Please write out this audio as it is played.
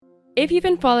If you've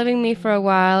been following me for a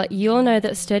while, you'll know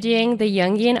that studying the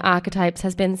Jungian archetypes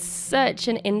has been such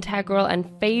an integral and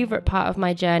favorite part of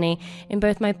my journey in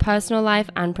both my personal life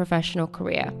and professional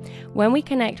career. When we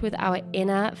connect with our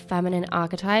inner feminine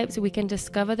archetypes, we can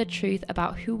discover the truth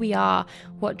about who we are,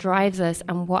 what drives us,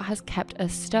 and what has kept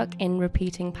us stuck in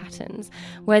repeating patterns.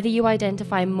 Whether you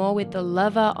identify more with the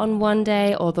lover on one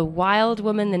day or the wild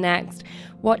woman the next,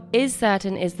 what is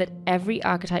certain is that every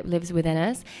archetype lives within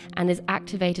us and is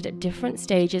activated at different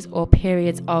stages or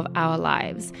periods of our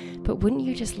lives. But wouldn't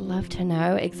you just love to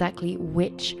know exactly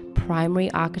which primary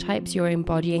archetypes you're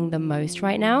embodying the most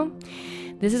right now?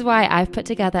 This is why I've put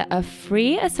together a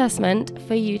free assessment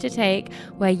for you to take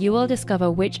where you will discover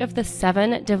which of the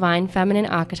 7 divine feminine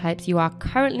archetypes you are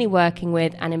currently working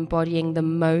with and embodying the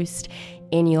most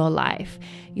in your life.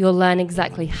 You'll learn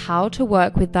exactly how to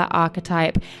work with that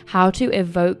archetype, how to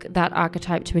evoke that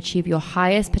archetype to achieve your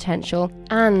highest potential,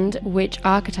 and which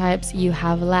archetypes you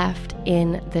have left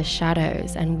in the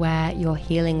shadows and where your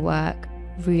healing work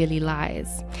really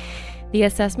lies. The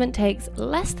assessment takes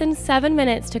less than 7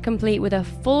 minutes to complete with a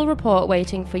full report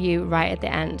waiting for you right at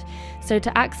the end. So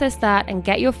to access that and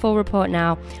get your full report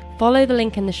now, follow the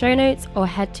link in the show notes or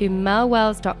head to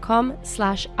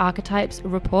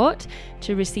melwells.com/archetypesreport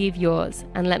to receive yours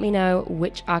and let me know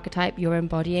which archetype you're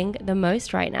embodying the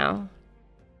most right now.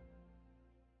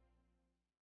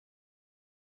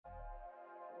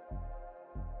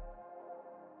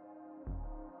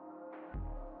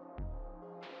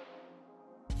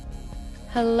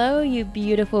 Hello, you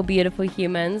beautiful, beautiful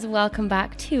humans. Welcome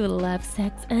back to Love,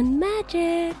 Sex, and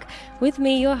Magic with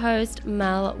me, your host,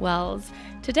 Mel Wells.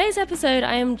 Today's episode,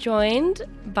 I am joined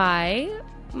by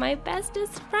my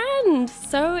bestest friend.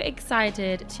 So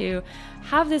excited to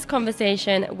have this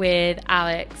conversation with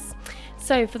Alex.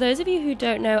 So for those of you who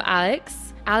don't know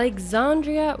Alex,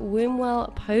 Alexandria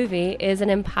Wombwell Povey is an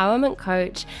empowerment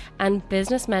coach and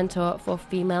business mentor for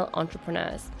female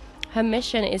entrepreneurs. Her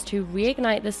mission is to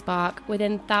reignite the spark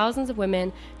within thousands of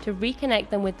women to reconnect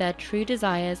them with their true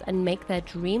desires and make their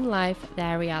dream life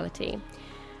their reality.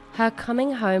 Her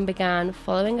coming home began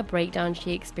following a breakdown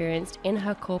she experienced in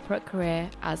her corporate career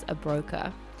as a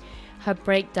broker. Her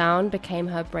breakdown became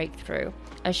her breakthrough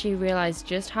as she realized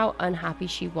just how unhappy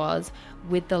she was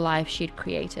with the life she'd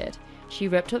created. She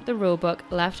ripped up the rulebook,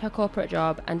 left her corporate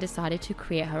job, and decided to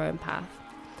create her own path.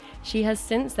 She has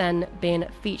since then been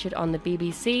featured on the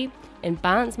BBC, in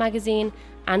Balance magazine,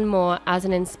 and more as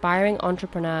an inspiring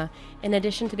entrepreneur, in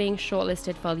addition to being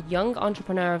shortlisted for Young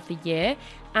Entrepreneur of the Year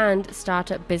and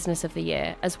Startup Business of the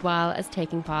Year, as well as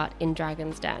taking part in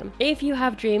Dragon's Den. If you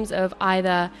have dreams of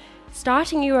either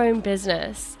starting your own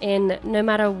business in no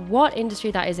matter what industry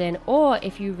that is in, or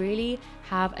if you really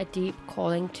have a deep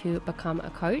calling to become a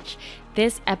coach,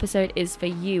 this episode is for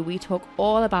you. We talk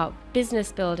all about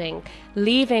business building,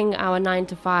 leaving our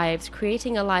 9-to-5s,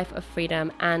 creating a life of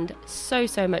freedom, and so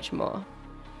much more.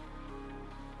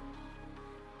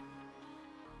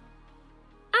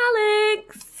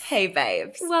 Alex! Hey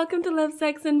babes. Welcome to Love,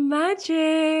 Sex, and Magic.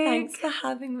 Thanks for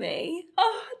having me.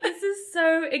 Oh, this is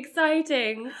so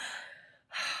exciting.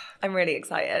 I'm really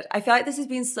excited. I feel like this has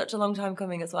been such a long time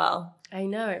coming as well. I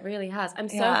know, it really has. I'm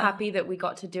so happy that we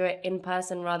got to do it in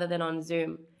person rather than on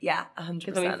Zoom. Yeah, 100%.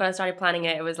 Because when we first started planning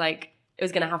it, it was like, it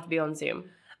was going to have to be on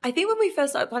Zoom. I think when we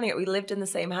first started planning it, we lived in the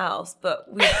same house, but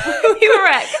we were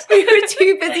wrecked. We were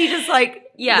too busy just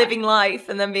living life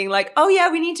and then being like, oh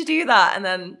yeah, we need to do that. And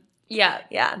then, yeah,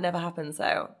 never happened.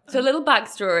 So a little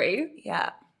backstory. Yeah.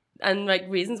 And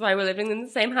reasons why we're living in the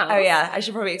same house. Oh yeah, I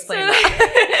should probably explain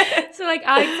that. So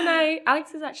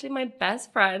Alex is actually my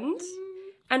best friend.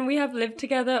 And we have lived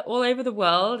together all over the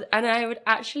world. And I would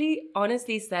actually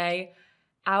honestly say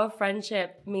our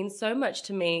friendship means so much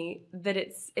to me that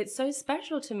it's so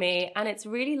special to me. And it's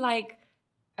really like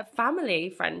a family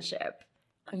friendship.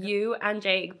 Okay. You and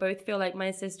Jake both feel like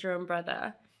my sister and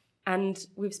brother. And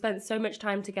we've spent so much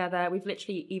time together. We've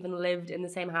literally even lived in the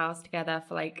same house together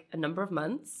for a number of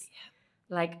months.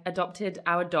 Yeah. Adopted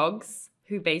our dogs,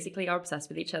 who basically are obsessed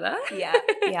with each other. Yeah,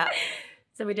 yeah.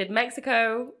 So we did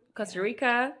Mexico, Costa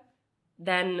Rica,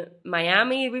 then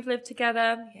Miami, we've lived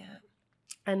together. Yeah.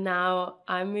 And now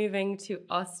I'm moving to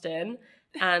Austin,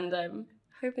 and I'm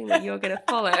hoping that you're going to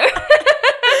follow.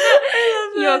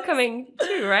 You're coming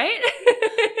too, right?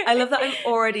 I love that I'm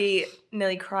already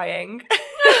nearly crying.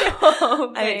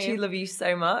 Oh, I actually love you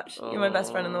so much. You're my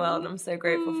best friend in the world, and I'm so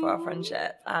grateful for our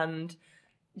friendship. And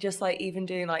just even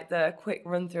doing the quick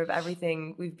run through of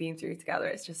everything we've been through together,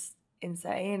 it's just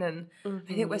insane. And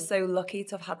I think we're so lucky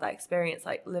to have had that experience,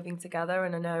 living together.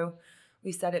 And I know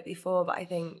we said it before, but I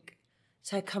think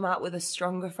to come out with a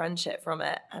stronger friendship from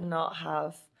it and not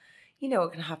have, you know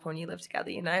what can happen when you live together,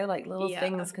 you know? Like little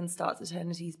things can start to turn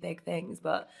into these big things,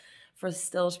 but for us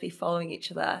still to be following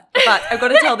each other. In fact, I've got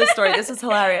to tell this story. This was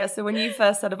hilarious. So when you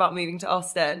first said about moving to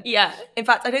Austin. Yeah. In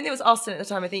fact, I don't think it was Austin at the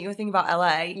time. I think you were thinking about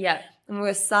LA. Yeah. And we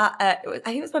were sat at, I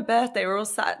think it was my birthday. We were all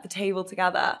sat at the table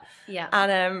together. Yeah.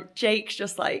 And Jake's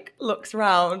just like looks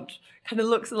around, kind of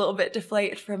looks a little bit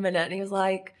deflated for a minute. And he was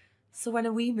like, so when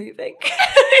are we moving?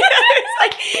 It's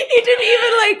like, he didn't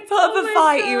even like put up a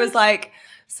fight. God. He was like,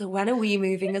 so when are we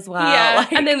moving as well? Yeah,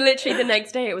 like, and then literally the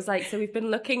next day it was like, so we've been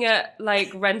looking at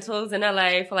like rentals in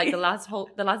LA for like the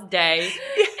last day.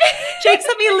 Yeah. Jake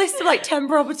sent me a list of like 10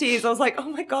 properties. I was like, oh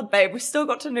my God, babe, we've still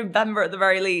got to November at the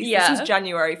very least. Yeah. This was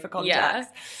January for context. Yeah.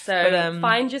 So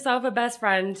find yourself a best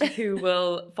friend who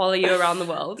will follow you around the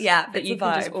world. Yeah, that you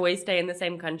can just always stay in the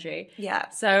same country. Yeah.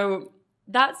 So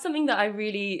that's something that I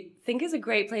really think is a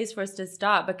great place for us to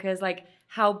start, because like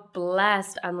how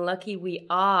blessed and lucky we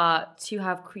are to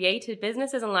have created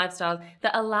businesses and lifestyles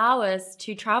that allow us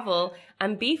to travel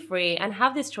and be free and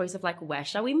have this choice of like, where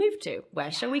shall we move to?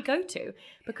 Where shall we go to?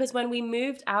 Because when we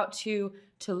moved out to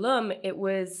Tulum, it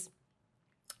was,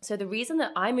 so the reason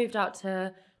that I moved out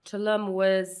to Tulum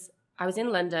was I was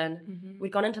in London. Mm-hmm.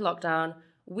 We'd gone into lockdown.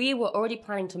 We were already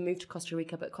planning to move to Costa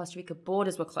Rica, but Costa Rica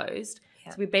borders were closed.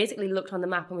 Yeah. So we basically looked on the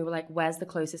map and we were like, where's the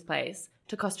closest place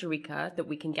to Costa Rica that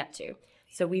we can get to?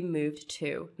 So we moved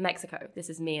to Mexico. This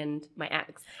is me and my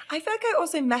ex. I feel like I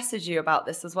also messaged you about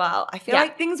this as well. I feel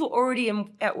like things were already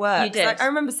at work. You did. Like, I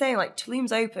remember saying like,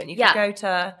 Tulum's open. You could go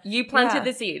to... You planted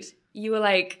the seed. You were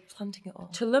like... Planting it all.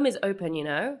 Tulum is open, you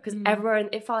know? Because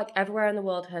it felt like everywhere in the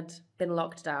world had been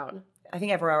locked down. I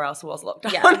think everywhere else was locked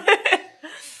down. Yeah.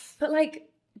 But like,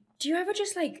 do you ever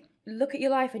just like look at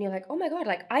your life and you're like, oh my God,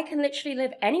 like I can literally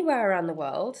live anywhere around the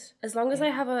world as long as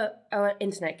I have a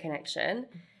internet connection.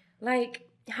 Like,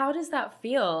 how does that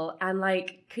feel? And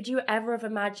like, could you ever have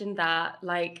imagined that,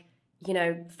 like, you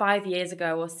know, 5 years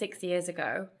ago or 6 years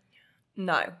ago?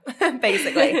 No,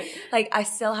 basically. Like, I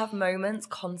still have moments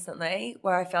constantly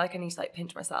where I feel like I need to like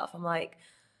pinch myself. I'm like,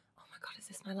 oh my God, is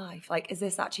this my life? Like, is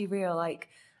this actually real? Like,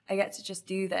 I get to just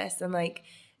do this. And like,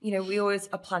 you know, we always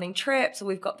are planning trips or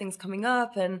we've got things coming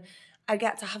up, and I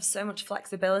get to have so much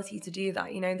flexibility to do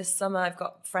that. You know, this summer I've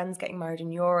got friends getting married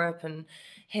in Europe and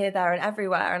here, there, and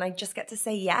everywhere. And I just get to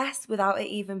say yes without it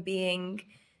even being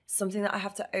something that I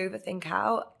have to overthink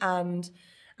out. And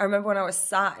I remember when I was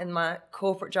sat in my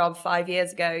corporate job 5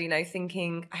 years ago, you know,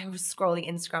 thinking, I was scrolling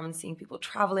Instagram and seeing people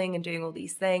traveling and doing all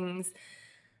these things.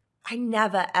 I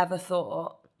never, ever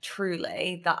thought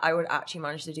truly that I would actually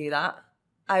manage to do that.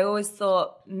 I always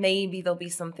thought maybe there'll be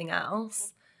something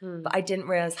else. But I didn't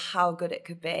realize how good it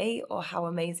could be or how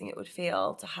amazing it would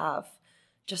feel to have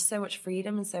just so much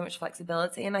freedom and so much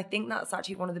flexibility. And I think that's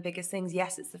actually one of the biggest things.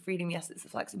 Yes, it's the freedom. Yes, it's the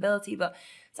flexibility. But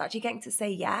it's actually getting to say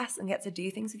yes and get to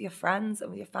do things with your friends and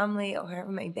with your family or whoever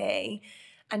it may be,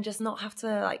 and just not have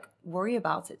to like worry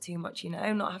about it too much, you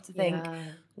know, not have to think,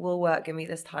 will work give me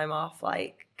this time off?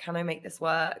 Like, can I make this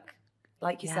work?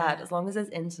 Like you said, as long as there's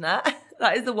internet,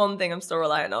 that is the one thing I'm still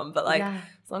relying on. But like,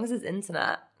 as long as there's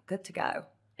internet, good to go.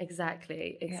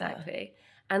 Exactly.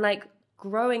 And like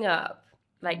growing up,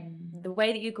 like the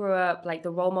way that you grew up, like the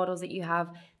role models that you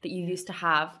have, that you used to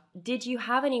have, did you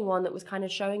have anyone that was kind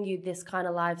of showing you this kind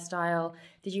of lifestyle?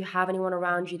 Did you have anyone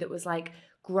around you that was like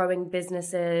growing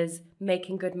businesses,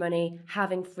 making good money,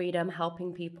 having freedom,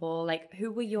 helping people? Like,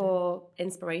 who were your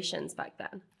inspirations back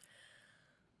then?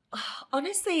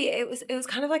 Honestly, it was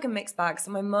kind of like a mixed bag.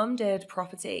 So my mum did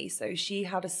property, so she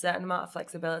had a certain amount of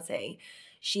flexibility.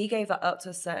 She gave that up to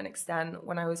a certain extent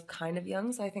when I was kind of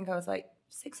young. So I think I was like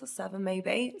 6 or 7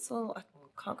 maybe. So I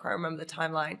can't quite remember the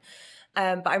timeline.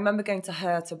 But I remember going to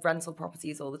her to rental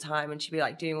properties all the time, and she'd be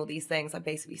like doing all these things. I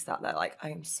basically sat there like, I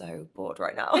am so bored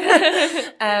right now.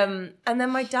 And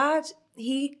then my dad,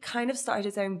 he kind of started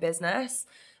his own business,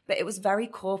 but it was very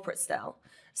corporate still.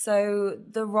 So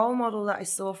the role model that I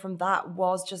saw from that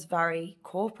was just very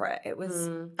corporate. It was,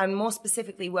 and more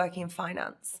specifically working in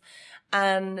finance.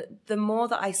 And the more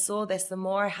that I saw this, the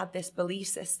more I had this belief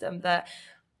system that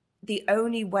the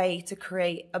only way to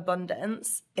create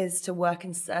abundance is to work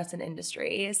in certain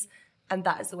industries. And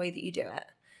that is the way that you do it.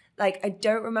 Like, I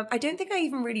don't think I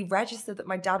even really registered that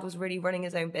my dad was really running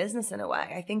his own business in a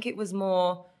way. I think it was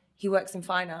more, he works in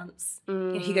finance.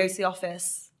 He goes to the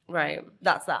office. Right.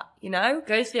 That's that, you know?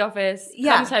 Goes to the office,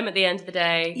 comes home at the end of the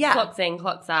day, clocks in,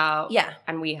 clocks out,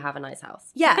 and we have a nice house.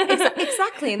 Yeah,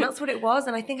 exactly. And that's what it was.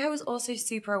 And I think I was also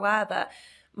super aware that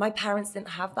my parents didn't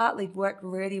have that. They'd worked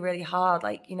really, really hard.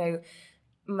 Like, you know,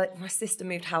 my sister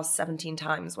moved house 17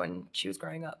 times when she was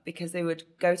growing up because they would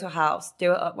go to a house,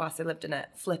 do it up whilst they lived in it,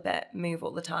 flip it, move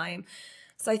all the time.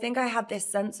 So I think I had this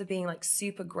sense of being like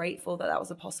super grateful that was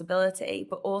a possibility,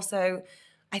 but also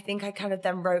I think I kind of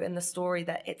then wrote in the story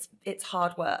that it's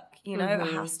hard work, you know,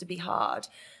 it has to be hard.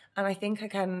 And I think I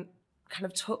kind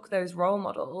of took those role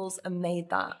models and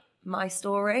made that my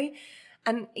story.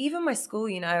 And even my school,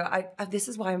 you know, I this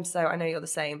is why I know you're the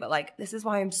same, but like, this is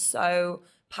why I'm so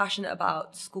passionate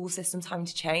about school systems having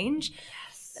to change.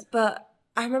 Yes. But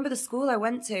I remember the school I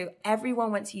went to,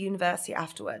 everyone went to university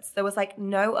afterwards. There was like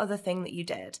no other thing that you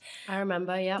did. I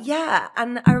remember, yeah. Yeah.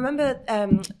 And I remember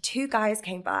 2 guys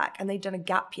came back and they'd done a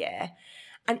gap year.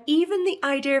 And even the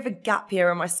idea of a gap year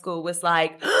in my school was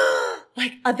like,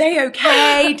 like, are they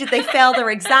okay? Did they fail their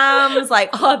exams?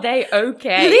 Like, are they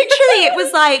okay? Literally, it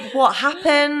was like, what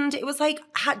happened? It was like,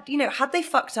 had they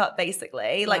fucked up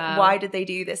basically? Like, why did they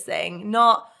do this thing?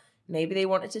 Not, maybe they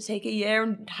wanted to take a year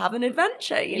and have an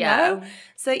adventure, you know?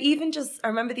 So even just, I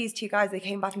remember these 2 guys, they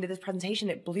came back and did this presentation.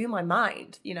 It blew my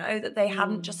mind, you know, that they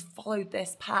hadn't just followed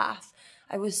this path.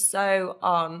 I was so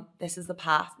on, this is the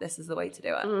path, this is the way to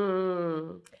do it.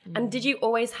 And did you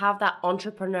always have that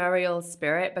entrepreneurial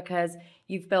spirit? Because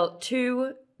you've built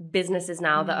 2 businesses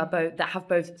now that have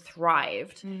both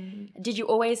thrived. Did you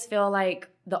always feel like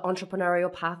the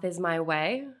entrepreneurial path is my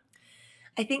way?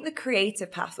 I think the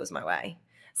creative path was my way.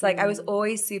 So like I was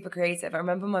always super creative. I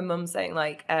remember my mum saying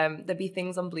like there'd be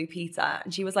things on Blue Peter,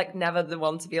 and she was like never the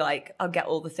one to be like, I'll get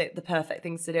all the perfect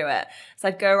things to do it. So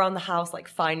I'd go around the house like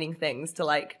finding things to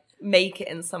like make it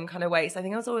in some kind of way. So I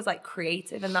think I was always like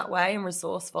creative in that way and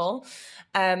resourceful.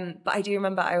 But I do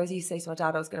remember I always used to say to my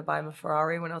dad I was going to buy him a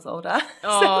Ferrari when I was older.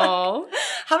 Oh, so, like,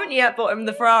 haven't yet bought him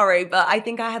the Ferrari, but I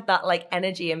think I had that like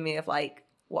energy in me of like,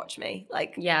 watch me,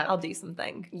 like, I'll do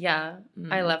something. Yeah,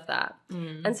 I love that.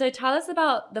 And so tell us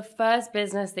about the first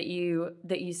business that you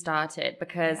started,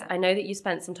 because I know that you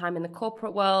spent some time in the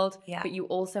corporate world, but you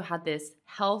also had this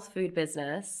health food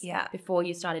business before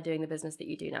you started doing the business that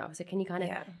you do now. So can you kind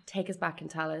of take us back and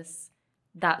tell us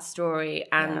that story?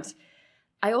 And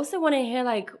I also want to hear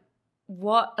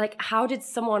how did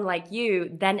someone like you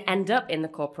then end up in the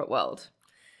corporate world?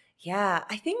 Yeah,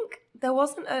 I think there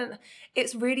wasn't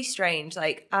it's really strange.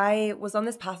 Like I was on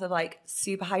this path of like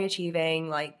super high achieving,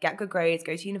 like get good grades,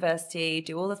 go to university,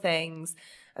 do all the things.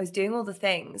 I was doing all the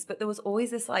things, but there was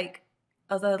always this like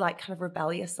other like kind of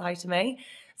rebellious side to me.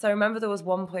 So I remember there was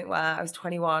one point where I was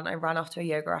 21, I ran off to a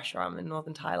yoga ashram in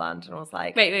northern Thailand and I was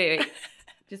like... Wait.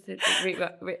 Just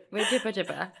rewind. What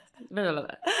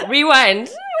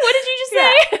did you just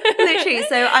say? Literally.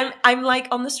 So I'm like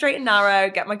on the straight and narrow,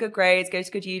 get my good grades, go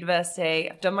to good university.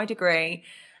 I've done my degree.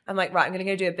 I'm like, right, I'm going to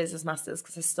go do a business master's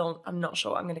because I'm not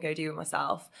sure what I'm going to go do with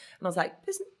myself. And I was like,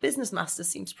 business master's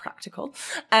seems practical.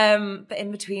 But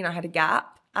in between I had a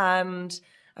gap and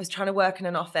I was trying to work in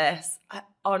an office.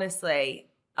 Honestly,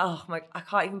 I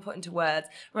can't even put into words.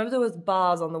 Remember there was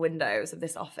bars on the windows of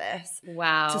this office.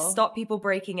 Wow. To stop people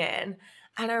breaking in.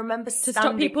 And I remember to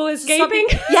stop people escaping?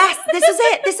 Yes, this is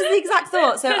it. This is the exact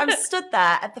thought. So I'm stood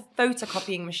there at the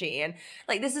photocopying machine.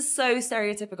 Like, this is so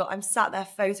stereotypical. I'm sat there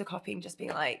photocopying, just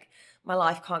being like, my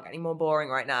life can't get any more boring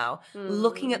right now.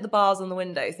 Looking at the bars on the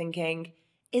window thinking,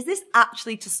 is this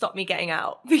actually to stop me getting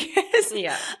out? Because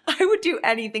I would do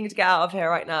anything to get out of here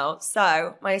right now.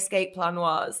 So my escape plan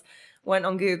was, went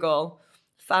on Google,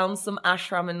 found some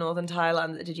ashram in northern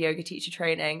Thailand that did yoga teacher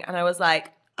training. And I was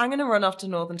like, I'm going to run off to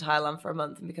northern Thailand for a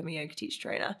month and become a yoga teacher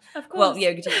trainer. Of course. Well,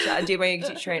 yoga teacher and do my yoga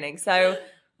teacher training. So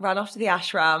ran off to the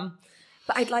ashram.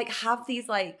 But I'd like have these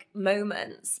like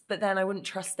moments, but then I wouldn't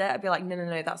trust it. I'd be like,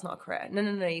 no, that's not a career.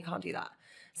 No, you can't do that.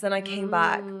 So then I came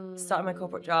back, started my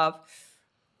corporate job.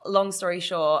 Long story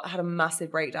short, I had a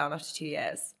massive breakdown after 2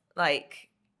 years. Like,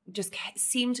 just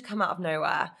seemed to come out of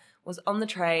nowhere. Was on the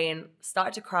train,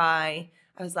 started to cry.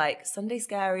 I was like, Sunday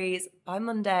scaries. By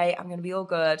Monday, I'm going to be all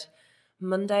good.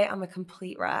 Monday, I'm a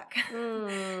complete wreck.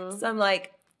 So I'm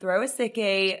like, throw a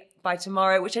sickie by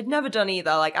tomorrow, which I'd never done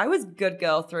either. Like, I was good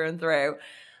girl through and through.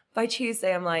 By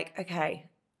Tuesday, I'm like, okay,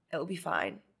 it'll be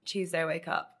fine. Tuesday, I wake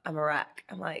up, I'm a wreck.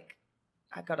 I'm like,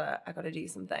 I gotta do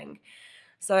something.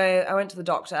 So I went to the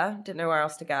doctor, didn't know where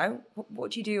else to go.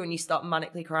 What do you do when you start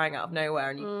manically crying out of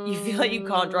nowhere and you feel like you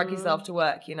can't drag yourself to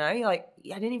work, you know? You're like,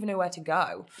 I didn't even know where to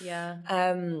go. Yeah.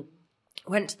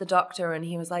 Went to the doctor and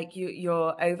he was like,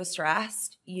 you're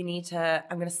overstressed.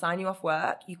 I'm going to sign you off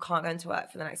work. You can't go into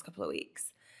work for the next couple of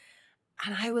weeks.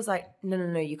 And I was like,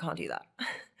 no, you can't do that.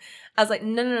 I was like,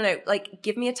 no. Like,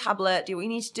 give me a tablet, do what you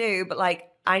need to do. But like,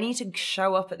 I need to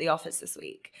show up at the office this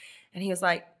week. And he was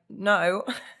like, no,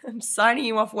 I'm signing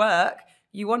you off work.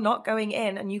 You are not going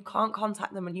in and you can't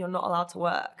contact them and you're not allowed to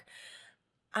work.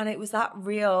 And it was that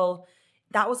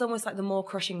was almost like the more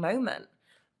crushing moment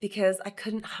because I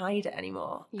couldn't hide it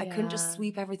anymore. I couldn't just Yeah.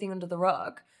 sweep everything under the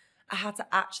rug. I had to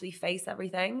actually face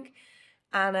everything.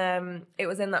 And it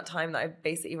was in that time that I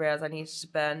basically realized I needed to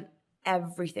burn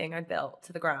everything I'd built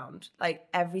to the ground. Like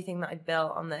everything that I'd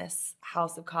built on this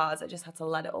house of cards, I just had to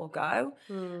let it all go.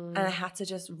 And I had to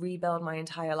just rebuild my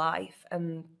entire life.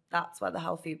 And that's where the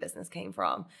health food business came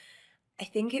from. I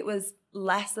think it was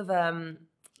less of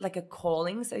like a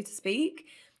calling, so to speak.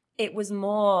 It was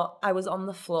more, I was on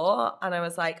the floor and I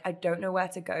was like, I don't know where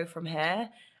to go from here.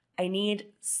 I need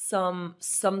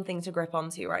something to grip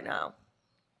onto right now.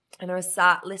 And I was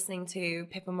sat listening to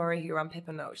Pippa Murray, who ran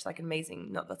Pippa Nut, which is like an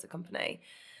amazing nut butter company.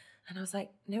 And I was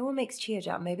like, no one makes chia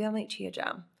jam. Maybe I'll make chia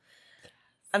jam.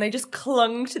 And I just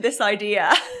clung to this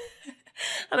idea.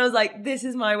 And I was like, this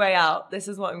is my way out. This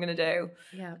is what I'm going to do.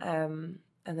 Yeah. And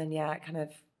then, yeah, it kind of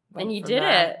went And you from did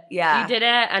there. it. Yeah. You did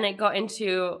it, and it got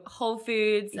into Whole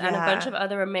Foods and a Yeah. bunch of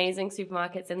other amazing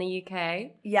supermarkets in the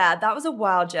UK. Yeah, that was a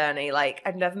wild journey. Like,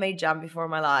 I'd never made jam before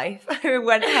in my life. I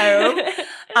went home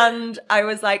and I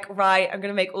was like, right, I'm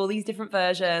going to make all these different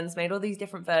versions, made all these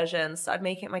different versions, started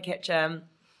making it in my kitchen.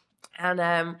 And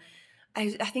I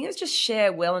think it was just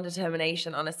sheer will and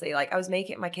determination, honestly. Like, I was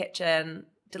making it in my kitchen.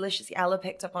 Deliciously Ella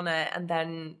picked up on it, and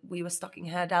then we were stocking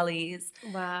her delis.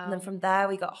 Wow. And then from there,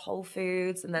 we got Whole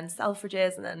Foods, and then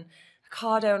Selfridges, and then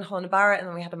Ocado and Holland & Barrett, and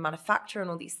then we had a manufacturer and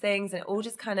all these things, and it all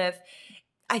just kind of,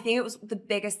 I think it was the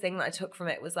biggest thing that I took from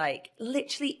it was like,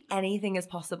 literally anything is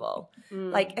possible.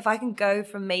 Like, if I can go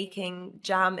from making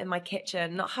jam in my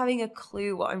kitchen, not having a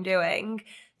clue what I'm doing,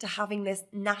 to having this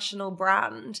national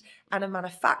brand and a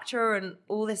manufacturer and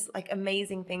all this like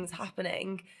amazing things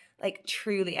happening, like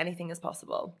truly anything is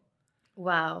possible.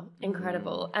 Wow,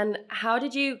 incredible. And how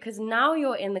did you, because now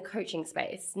you're in the coaching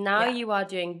space, now Yeah. you are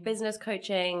doing business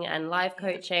coaching and life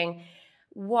coaching.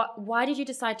 Why did you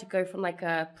decide to go from like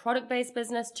a product-based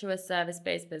business to a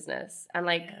service-based business? And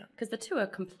like, because the two are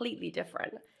completely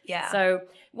different. Yeah. So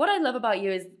what I love about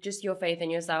you is just your faith in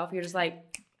yourself. You're just like,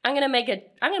 I'm gonna make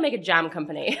a jam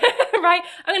company, right?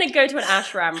 I'm gonna go to an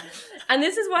ashram. And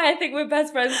this is why I think we're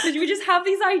best friends, because we just have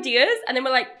these ideas and then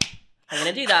we're like, I'm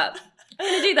gonna do that.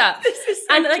 I'm gonna do that. This is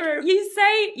so and like true.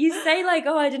 you say like,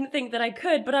 oh, I didn't think that I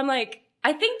could, but I'm like,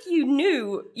 I think you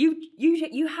knew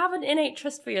you have an innate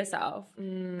trust for yourself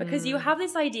because you have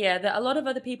this idea that a lot of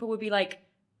other people would be like,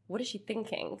 what is she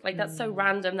thinking? Like, that's so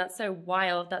random, that's so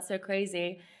wild, that's so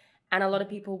crazy. And a lot of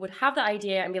people would have that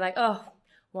idea and be like, oh,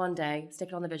 one day, stick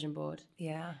it on the vision board.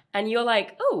 Yeah. And you're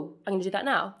like, oh, I'm gonna do that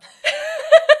now.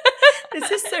 This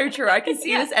is so true. I can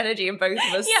see this energy in both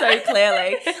of us so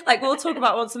clearly. Like, we'll talk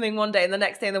about something one day, and the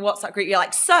next day in the WhatsApp group, you're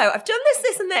like, so I've done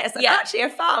this, and this. And actually, I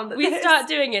found that We this. start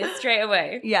doing it straight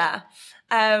away. Yeah.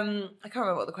 I can't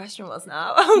remember what the question was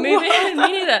now. Me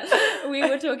neither. We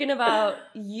were talking about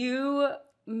you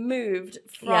moved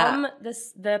from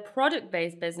the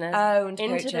product-based business into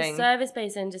the coaching.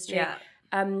 service-based industry. Yeah.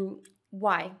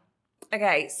 Why?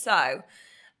 Okay, so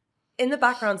in the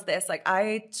background to this, like,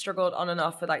 I struggled on and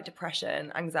off with like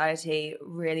depression, anxiety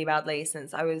really badly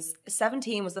since I was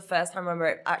 17 was the first time I remember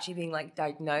it actually being like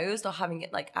diagnosed or having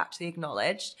it like actually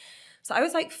acknowledged. So I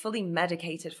was like fully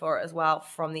medicated for it as well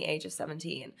from the age of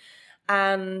 17.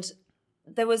 And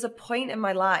there was a point in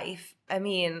my life, I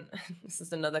mean, this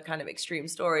is another kind of extreme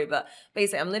story, but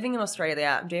basically I'm living in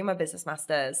Australia, I'm doing my business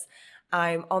masters.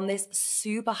 I'm on this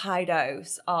super high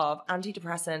dose of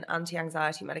antidepressant,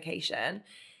 anti-anxiety medication.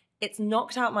 It's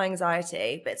knocked out my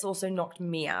anxiety, but it's also knocked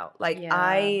me out. Like,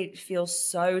 I feel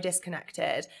so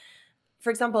disconnected. For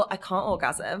example, I can't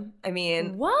orgasm. I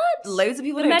mean, what? Loads of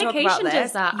people the don't talk about medication this.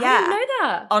 does that. Yeah. I didn't know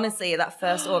that. Honestly, that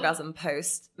first orgasm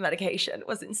post medication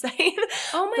was insane.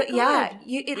 Oh my but god!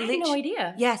 yeah, I had no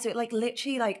idea. Yeah, so it like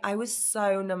literally like I was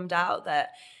so numbed out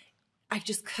that I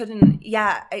just couldn't.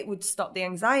 Yeah, it would stop the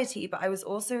anxiety, but I was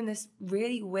also in this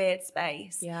really weird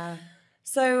space. Yeah.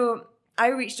 So I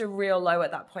reached a real low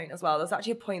at that point as well. There was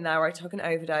actually a point there where I took an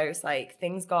overdose. Like,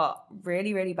 things got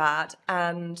really, really bad.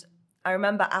 And I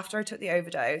remember after I took the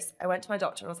overdose, I went to my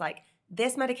doctor and was like,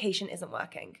 this medication isn't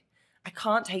working. I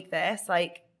can't take this.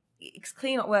 Like, it's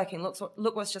clearly not working.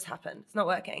 Look what's just happened. It's not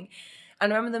working.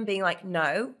 And I remember them being like,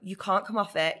 no, you can't come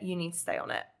off it. You need to stay on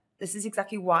it. This is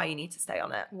exactly why you need to stay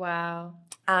on it. Wow.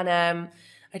 And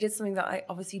I did something that I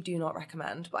obviously do not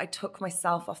recommend, but I took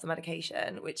myself off the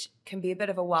medication, which can be a bit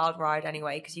of a wild ride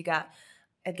anyway, because you get,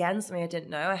 again, something I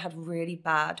didn't know. I had really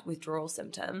bad withdrawal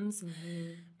symptoms.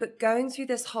 But going through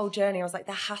this whole journey, I was like,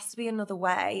 there has to be another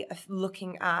way of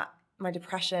looking at my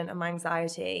depression and my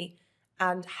anxiety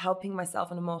and helping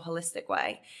myself in a more holistic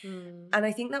way. And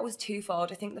I think that was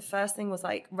twofold. I think the first thing was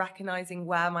like recognizing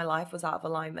where my life was out of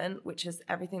alignment, which is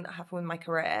everything that happened with my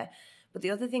career. But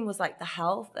the other thing was like the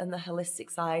health and the holistic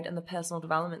side and the personal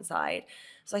development side.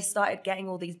 So I started getting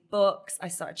all these books. I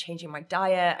started changing my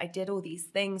diet. I did all these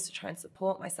things to try and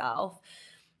support myself.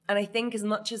 And I think as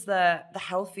much as the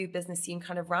health food business seemed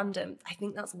kind of random, I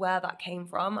think that's where that came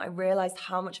from. I realized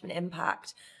how much of an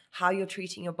impact how you're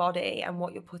treating your body and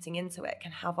what you're putting into it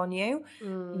can have on you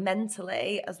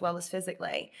mentally as well as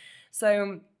physically.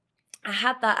 So I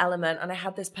had that element, and I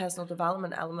had this personal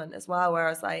development element as well, where I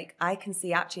was like, I can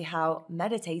see actually how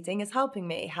meditating is helping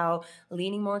me, how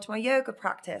leaning more into my yoga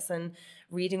practice and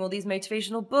reading all these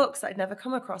motivational books that I'd never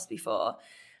come across before.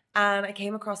 And I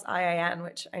came across IIN,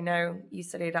 which I know you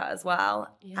studied at as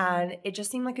well. Yeah. And it just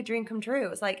seemed like a dream come true. It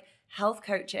was like health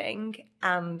coaching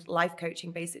and life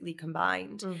coaching basically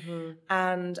combined.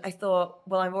 And I thought,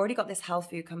 well, I've already got this health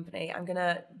food company. I'm going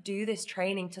to do this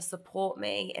training to support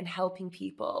me in helping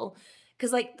people.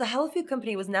 Because like the health food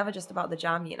company was never just about the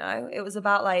jam, you know? It was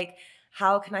about like,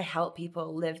 how can I help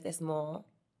people live this more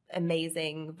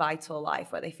amazing, vital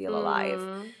life where they feel alive?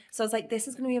 So I was like, this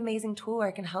is going to be an amazing tool where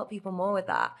I can help people more with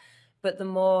that. But the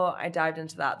more I dived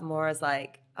into that, the more I was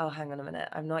like, oh, hang on a minute.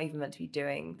 I'm not even meant to be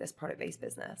doing this product-based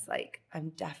business. Like, I'm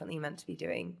definitely meant to be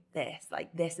doing this.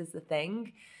 Like, this is the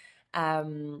thing.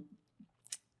 And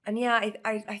yeah,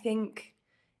 I think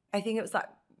it was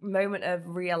that moment of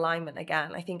realignment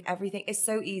again. I think everything is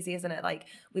so easy, isn't it? Like,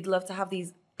 we'd love to have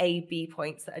these A-B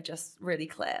points that are just really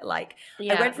clear. Like,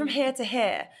 I went from here to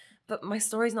here, but my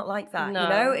story's not like that.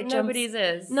 No, you know, nobody's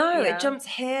is. No, it jumps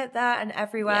here, there, and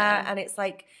everywhere, and it's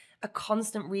like a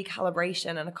constant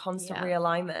recalibration and a constant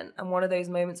realignment. And one of those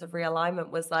moments of realignment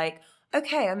was like,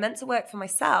 okay, I'm meant to work for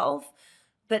myself,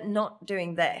 but not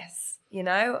doing this, you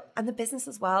know? And the business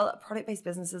as well, product-based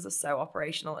businesses are so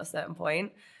operational at a certain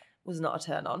point, was not a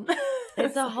turn on.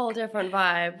 It's a whole different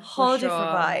vibe. Different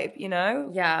vibe, you know?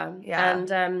 Yeah. And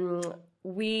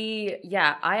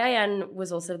IIN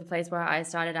was also the place where I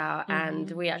started out, and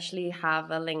we actually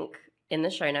have a link in the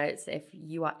show notes if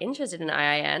you are interested in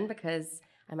IIN, because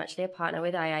I'm actually a partner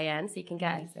with IIN, so you can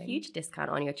get a huge discount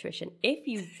on your tuition if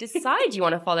you decide you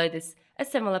want to follow a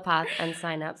similar path and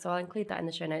sign up. So I'll include that in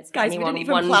the show notes. Guys, we didn't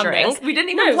even plan this. We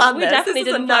didn't even plan this. We definitely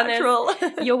didn't plan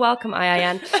this. You're welcome,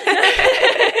 IIN.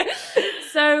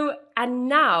 So, and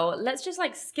now, let's just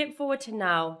like skip forward to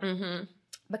now.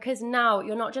 Because now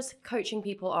you're not just coaching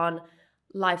people on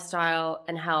lifestyle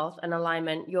and health and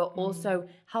alignment, you're also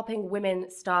helping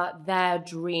women start their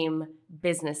dream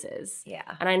businesses. Yeah.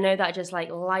 And I know that just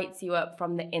like lights you up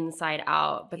from the inside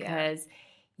out, because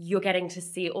you're getting to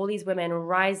see all these women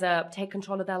rise up, take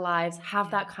control of their lives,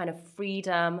 have that kind of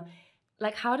freedom.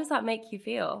 Like, how does that make you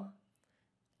feel?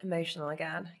 Emotional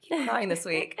again. I keep crying this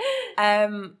week.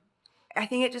 I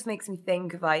think it just makes me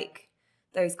think of like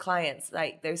those clients,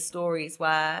 like those stories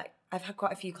where I've had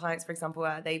quite a few clients, for example,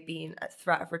 where they've been at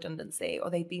threat of redundancy or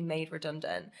they've been made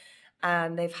redundant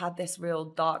and they've had this real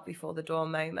dark before the dawn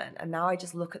moment. And now I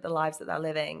just look at the lives that they're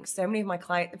living. So many of my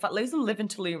clients, in fact, loads of them live in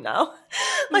Tulum now.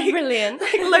 Like, brilliant.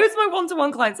 Like, loads of my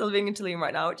one-to-one clients are living in Tulum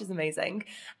right now, which is amazing.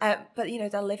 But, you know,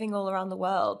 they're living all around the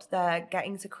world. They're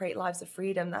getting to create lives of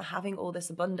freedom. They're having all this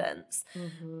abundance.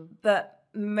 But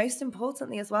most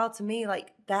importantly as well, to me,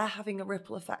 like, they're having a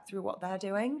ripple effect through what they're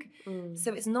doing.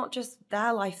 So it's not just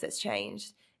their life that's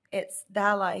changed. It's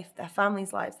their life, their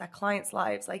family's lives, their clients'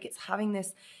 lives. Like, it's having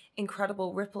this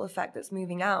incredible ripple effect that's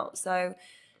moving out. So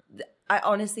I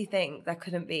honestly think there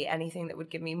couldn't be anything that would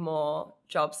give me more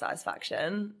job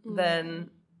satisfaction than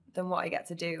what I get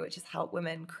to do, which is help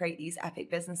women create these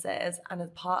epic businesses, and as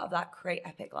part of that, create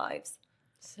epic lives.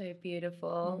 So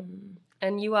beautiful.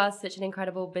 And you are such an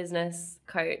incredible business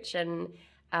coach. And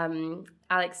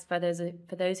Alex, for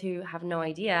those who have no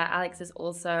idea, Alex is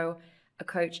also a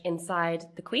coach inside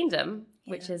the Queendom,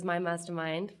 which is my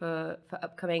mastermind for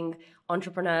upcoming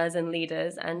entrepreneurs and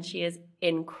leaders. And she is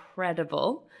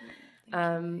incredible.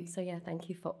 So yeah, thank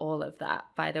you for all of that,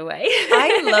 by the way.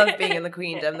 I love being in the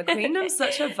Queendom. The Queendom's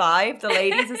such a vibe. The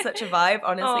ladies are such a vibe.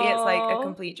 Honestly, It's like a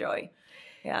complete joy.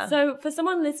 Yeah. So for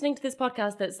someone listening to this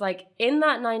podcast that's like in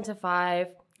that 9 to 5,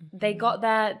 they got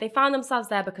there, they found themselves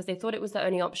there because they thought it was the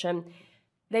only option.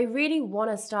 They really want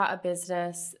to start a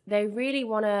business. They really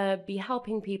want to be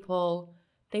helping people.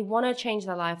 They want to change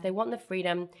their life. They want the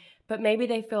freedom, but maybe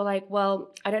they feel like,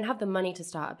 well, I don't have the money to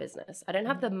start a business. I don't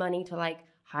have the money to like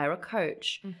hire a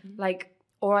coach, like,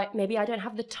 or maybe I don't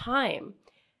have the time.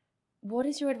 What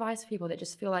is your advice for people that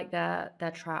just feel like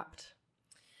they're trapped?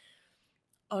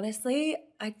 Honestly,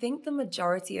 I think the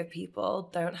majority of people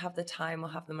don't have the time or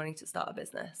have the money to start a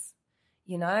business.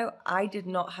 You know, I did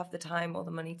not have the time or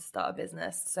the money to start a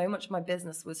business. So much of my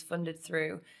business was funded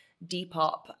through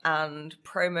Depop and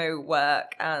promo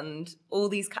work and all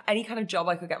these, any kind of job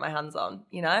I could get my hands on,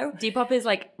 you know? Depop is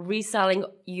like reselling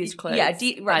used clothes. Yeah,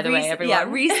 by the way, everyone. Yeah,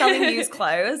 reselling used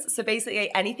clothes. So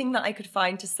basically anything that I could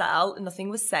find to sell, nothing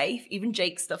was safe. Even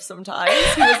Jake's stuff sometimes.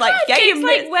 He was like, get Jake's your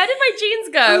like, where did my jeans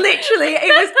go? Literally,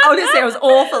 it was, honestly, it was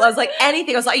awful. I was like,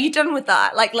 anything. I was like, are you done with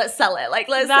that? Like, let's sell it. Like,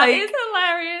 let's That is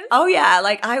hilarious. Oh yeah,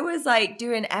 like I was like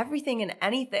doing everything and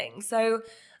anything. So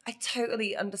I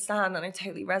totally understand and I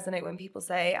totally resonate when people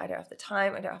say, I don't have the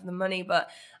time, I don't have the money. But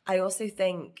I also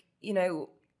think, you know,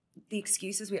 the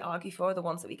excuses we argue for are the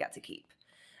ones that we get to keep.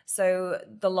 So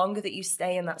the longer that you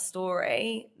stay in that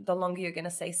story, the longer you're going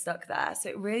to stay stuck there. So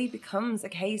it really becomes a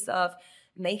case of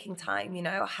making time, you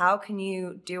know, how can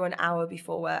you do an hour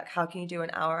before work? How can you do an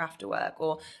hour after work,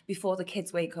 or before the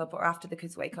kids wake up or after the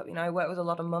kids wake up? You know, I work with a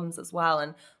lot of mums as well,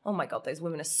 and oh my God, those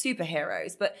women are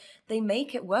superheroes, but they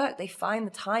make it work. They find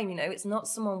the time, you know, it's not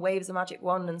someone waves a magic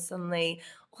wand and suddenly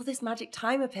all this magic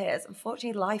time appears.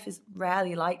 Unfortunately, life is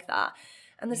rarely like that.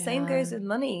 And the same goes with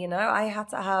money, you know, I had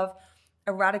to have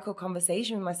a radical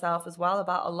conversation with myself as well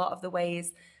about a lot of the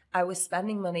ways I was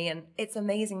spending money. And it's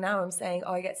amazing now I'm saying,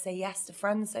 oh, I get to say yes to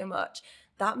friends so much.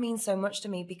 That means so much to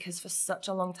me because for such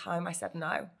a long time I said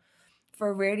no. For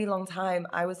a really long time,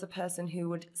 I was the person who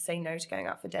would say no to going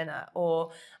out for dinner,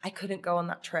 or I couldn't go on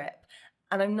that trip.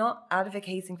 And I'm not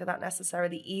advocating for that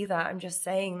necessarily either. I'm just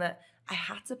saying that I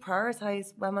had to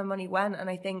prioritize where my money went. And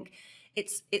I think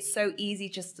it's so easy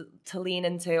just to lean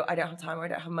into, I don't have time or I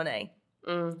don't have money.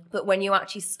 But when you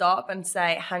actually stop and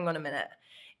say, hang on a minute,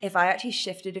 if I actually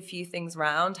shifted a few things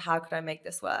around, how could I make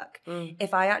this work?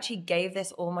 If I actually gave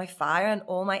this all my fire and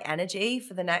all my energy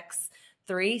for the next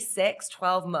 3, 6,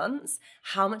 12 months,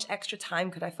 how much extra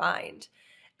time could I find?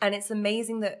 And it's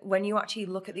amazing that when you actually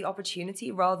look at the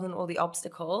opportunity rather than all the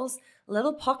obstacles,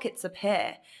 little pockets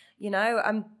appear. You know,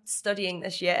 I'm studying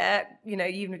this year, you know,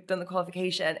 you've done the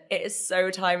qualification. It is so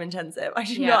time intensive. I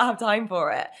do not have time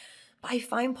for it. But I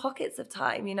find pockets of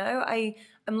time, you know,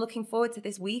 I'm looking forward to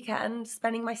this weekend,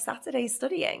 spending my Saturdays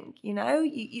studying, you know,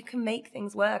 you can make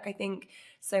things work. I think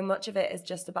so much of it is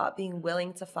just about being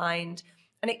willing to find,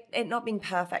 and it not being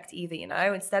perfect either, you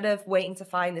know, instead of waiting to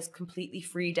find this completely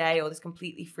free day or this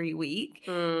completely free week,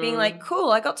 being like,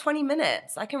 cool, I got 20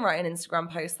 minutes. I can write an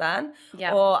Instagram post then,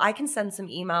 or I can send some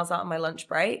emails out on my lunch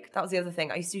break. That was the other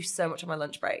thing. I used to do so much on my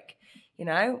lunch break, you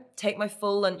know, take my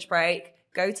full lunch break,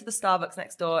 go to the Starbucks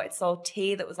next door. It sold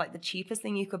tea that was like the cheapest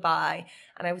thing you could buy.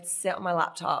 And I would sit on my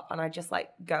laptop and I just like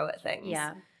go at things.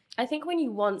 Yeah. I think when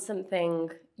you want something,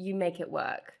 you make it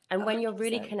work. And 100%. When you're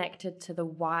really connected to the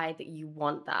why that you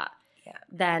want that,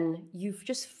 then you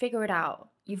just figure it out.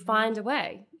 You find a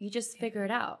way. You just figure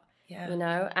it out. You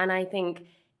know? And I think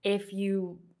if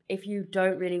you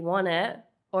don't really want it,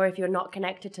 or if you're not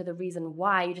connected to the reason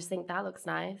why, you just think that looks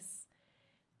nice,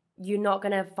 you're not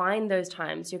going to find those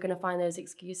times. You're going to find those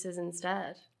excuses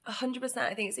instead. 100%.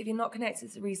 I think it's if you're not connected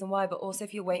to the reason why, but also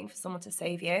if you're waiting for someone to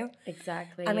save you.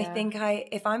 Exactly. And I think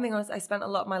if I'm being honest, I spent a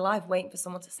lot of my life waiting for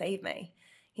someone to save me.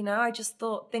 You know, I just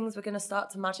thought things were going to start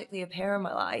to magically appear in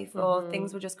my life, or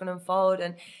things were just going to unfold.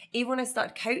 And even when I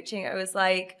started coaching, I was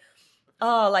like,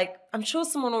 oh, like, I'm sure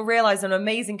someone will realize I'm an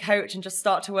amazing coach and just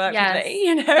start to work with me,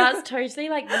 you know? That's totally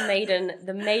like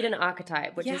the maiden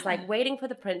archetype, which is like waiting for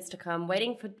the prince to come,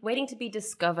 waiting to be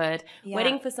discovered,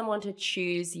 waiting for someone to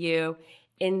choose you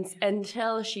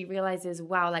until she realizes,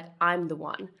 wow, like, I'm the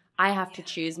one. I have to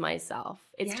choose myself.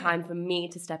 It's time for me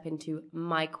to step into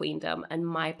my queendom and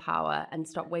my power and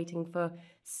stop waiting for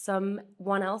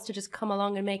someone else to just come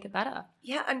along and make it better.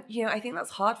 Yeah, and you know, I think that's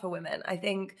hard for women. I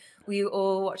think we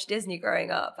all watched Disney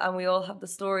growing up and we all have the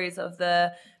stories of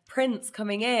the prince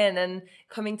coming in and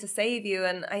coming to save you.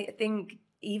 And I think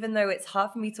even though it's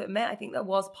hard for me to admit, I think there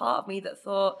was part of me that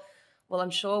thought, well,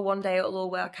 I'm sure one day it'll all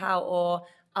work out, or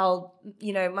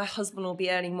my husband will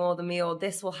be earning more than me, or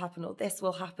this will happen, or this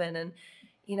will happen. And,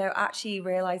 you know, actually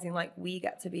realizing like we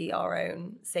get to be our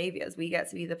own saviors. We get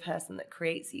to be the person that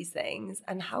creates these things,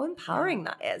 and how empowering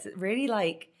that is. It really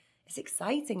it's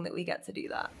exciting that we get to do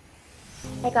that.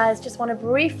 Hey guys, just want to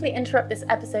briefly interrupt this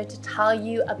episode to tell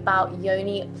you about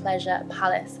Yoni Pleasure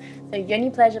Palace. So Yoni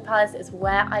Pleasure Palace is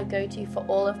where I go to for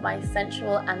all of my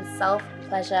sensual and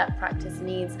self-pleasure practice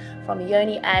needs, from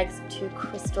yoni eggs to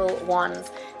crystal wands.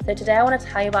 So today I want to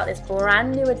tell you about this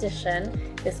brand new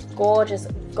addition, this gorgeous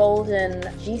golden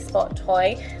G-spot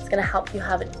toy. It's going to help you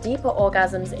have deeper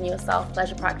orgasms in your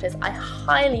self-pleasure practice. I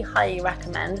highly, highly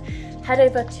recommend. Head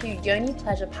over to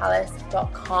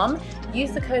yonipleasurepalace.com.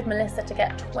 Use the code Melissa to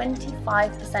get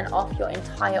 25% off your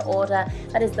entire order.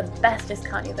 That is the best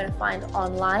discount you're going to find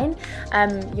online.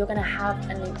 You're going to have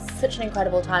such an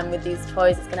incredible time with these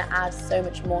toys. It's going to add so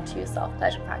much more to your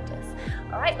self-pleasure practice.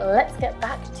 All right, let's get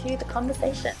back to the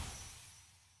conversation.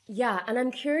 Yeah, and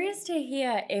I'm curious to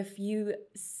hear if you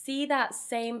see that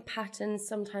same pattern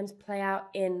sometimes play out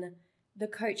in the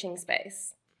coaching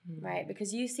space, right?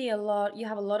 Because you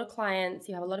have a lot of clients,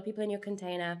 you have a lot of people in your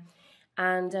container,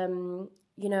 and,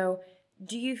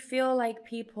 do you feel like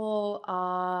people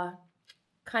are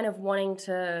kind of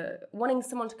wanting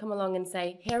someone to come along and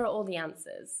say, here are all the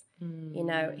answers,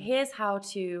 here's how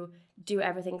to do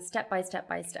everything step by step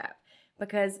by step?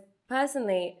 Because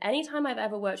personally, anytime I've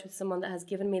ever worked with someone that has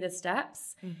given me the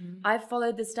steps, I've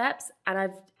followed the steps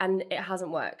and it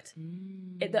hasn't worked.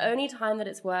 The only time that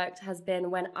it's worked has been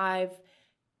when I've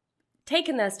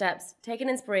taken their steps, taken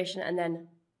inspiration, and then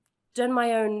done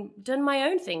my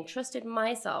own thing, trusted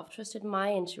myself, trusted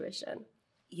my intuition.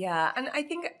 Yeah, and I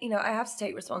think, I have to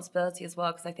take responsibility as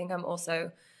well, because I think I'm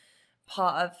also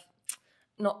part of,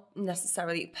 not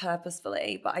necessarily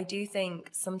purposefully, but I do think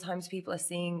sometimes people are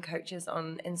seeing coaches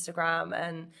on Instagram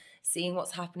and seeing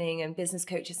what's happening, and business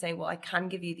coaches saying, well, I can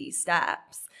give you these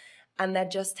steps. And they're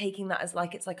just taking that as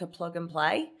like, it's like a plug and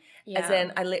play. Yeah. As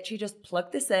in, I literally just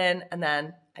plug this in and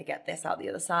then I get this out the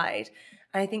other side.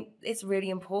 And I think it's really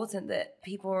important that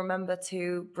people remember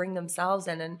to bring themselves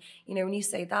in. And, when you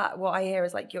say that, what I hear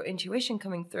is like your intuition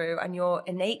coming through and your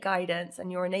innate guidance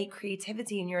and your innate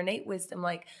creativity and your innate wisdom,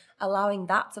 like allowing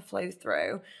that to flow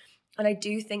through. And I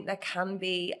do think there can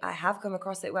be, I have come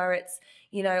across it where it's,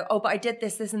 oh, but I did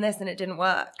this, this, and this, and it didn't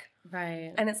work.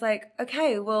 Right. And it's like,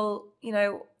 okay, well,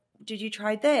 did you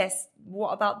try this?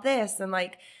 What about this? And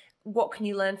like, what can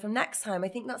you learn from next time? I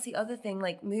think that's the other thing,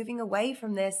 like moving away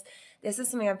from this. This is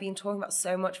something I've been talking about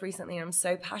so much recently and I'm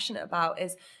so passionate about,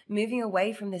 is moving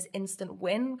away from this instant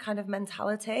win kind of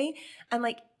mentality. And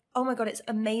like, oh my God, it's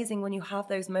amazing when you have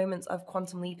those moments of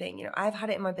quantum leaping. I've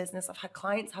had it in my business. I've had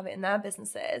clients have it in their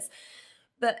businesses.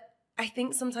 But I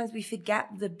think sometimes we forget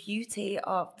the beauty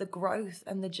of the growth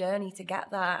and the journey to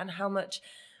get there, and how much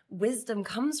wisdom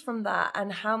comes from that,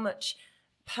 and how much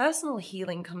personal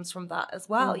healing comes from that as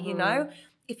well.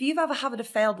 If you've ever had a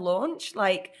failed launch,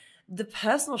 like the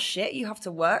personal shit you have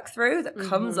to work through that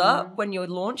comes up when your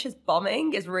launch is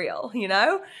bombing is real,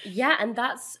 Yeah, and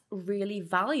that's really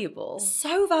valuable.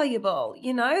 So valuable,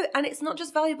 and it's not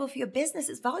just valuable for your business,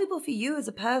 it's valuable for you as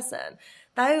a person.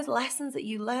 Those lessons that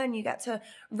you learn, you get to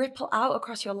ripple out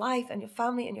across your life and your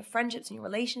family and your friendships and your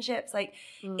relationships. Like,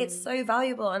 it's so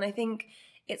valuable. And I think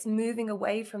it's moving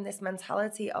away from this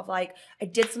mentality of like, I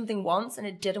did something once and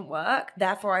it didn't work,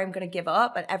 therefore I'm going to give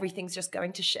up and everything's just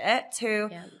going to shit, to,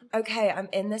 okay, I'm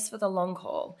in this for the long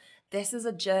haul. This is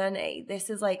a journey. This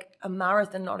is like a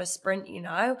marathon, not a sprint,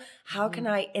 How can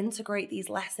I integrate these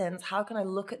lessons? How can I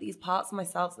look at these parts of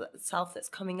myself that's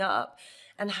coming up?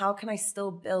 And how can I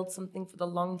still build something for the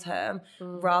long term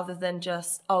rather than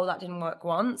just, oh, that didn't work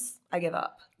once, I give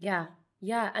up. Yeah.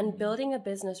 Yeah, and building a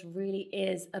business really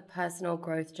is a personal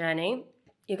growth journey.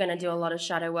 You're going to do a lot of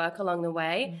shadow work along the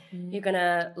way. You're going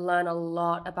to learn a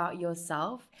lot about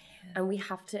yourself, and we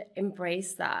have to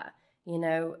embrace that.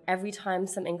 Every time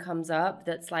something comes up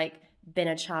that's like been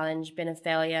a challenge, been a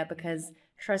failure, because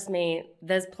trust me,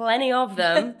 there's plenty of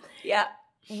them. Yeah.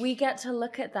 We get to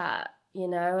look at that,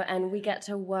 and we get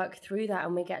to work through that,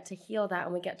 and we get to heal that,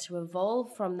 and we get to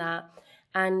evolve from that.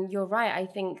 And you're right. I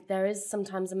think there is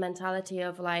sometimes a mentality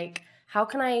of like, how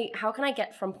can I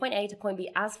get from point A to point B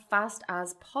as fast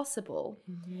as possible?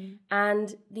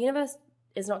 And the universe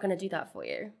is not going to do that for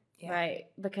you, right?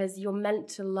 Because you're meant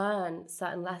to learn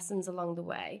certain lessons along the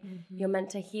way. You're meant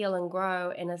to heal and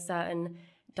grow in a certain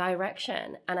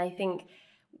direction. And I think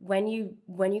when you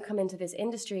come into this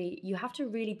industry, you have to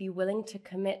really be willing to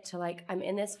commit to like, I'm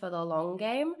in this for the long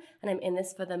game and I'm in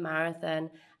this for the marathon,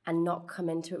 and not come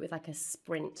into it with like a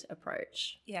sprint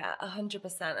approach. Yeah,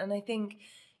 100%. And I think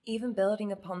even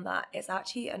building upon that, it's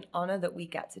actually an honor that we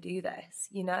get to do this,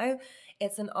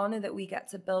 It's an honor that we get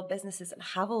to build businesses and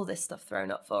have all this stuff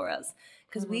thrown up for us,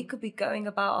 because we could be going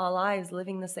about our lives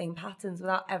living the same patterns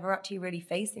without ever actually really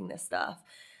facing this stuff.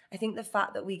 I think the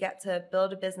fact that we get to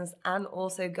build a business and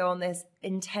also go on this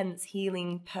intense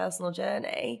healing personal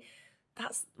journey,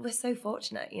 we're so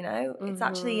fortunate, It's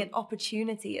actually an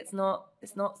opportunity. It's not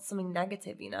something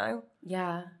negative,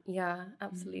 Yeah,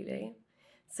 absolutely.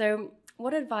 So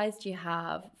what advice do you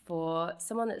have for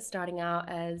someone that's starting out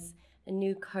as a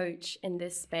new coach in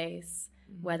this space,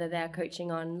 whether they're coaching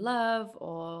on love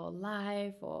or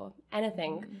life or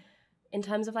anything, in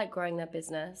terms of like growing their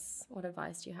business? What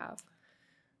advice do you have?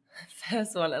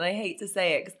 First one, and I hate to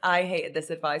say it because I hated this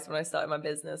advice when I started my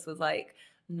business, was like,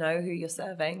 know who you're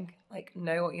serving, like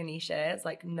know what your niche is,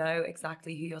 like know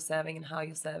exactly who you're serving and how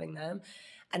you're serving them,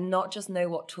 and not just know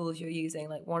what tools you're using.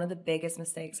 Like one of the biggest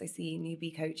mistakes I see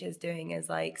newbie coaches doing is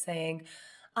like saying,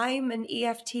 I'm an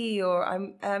EFT, or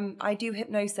I do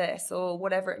hypnosis, or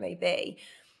whatever it may be.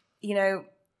 You know,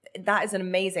 that is an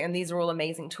amazing, and these are all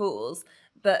amazing tools,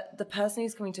 but the person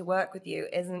who's coming to work with you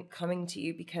isn't coming to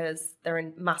you because they're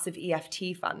a massive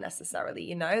EFT fan necessarily.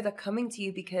 You know, they're coming to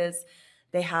you because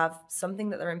they have something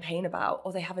that they're in pain about,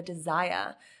 or they have a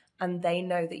desire, and they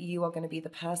know that you are going to be the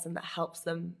person that helps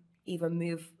them either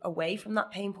move away from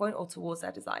that pain point or towards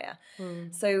their desire.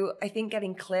 So I think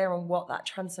getting clear on what that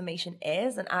transformation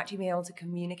is and actually being able to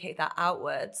communicate that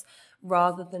outwards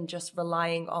rather than just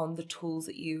relying on the tools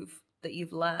that you've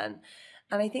learned.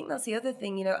 And I think that's the other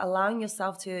thing, you know, allowing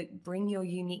yourself to bring your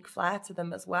unique flair to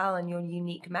them as well, and your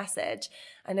unique message.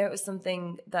 I know it was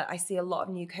something that I see a lot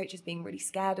of new coaches being really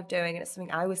scared of doing, and it's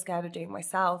something I was scared of doing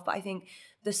myself. But I think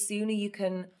the sooner you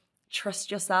can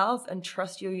trust yourself and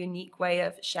trust your unique way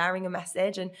of sharing a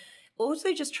message, and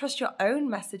also just trust your own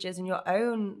messages and your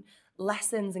own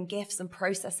lessons and gifts and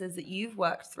processes that you've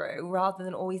worked through, rather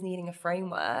than always needing a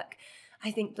framework, I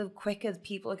think the quicker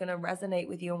people are going to resonate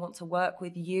with you and want to work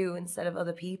with you instead of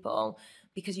other people,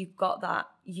 because you've got that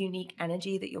unique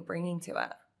energy that you're bringing to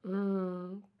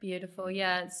it. Beautiful.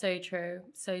 Yeah, it's so true.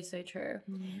 So true.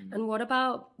 And what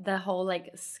about the whole like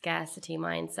scarcity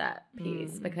mindset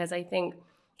piece? Because I think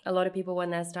a lot of people, when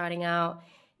they're starting out,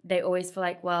 they always feel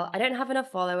like, well, I don't have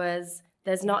enough followers,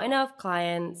 there's not enough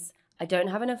clients, I don't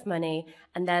have enough money.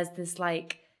 And there's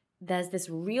this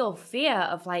real fear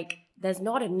of like, there's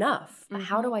not enough.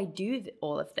 How do I do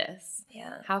all of this?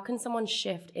 Yeah. How can someone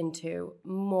shift into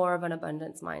more of an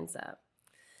abundance mindset?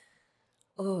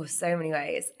 Oh, so many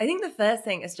ways. I think the first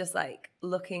thing is just like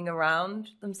looking around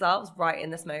themselves right in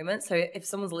this moment. So if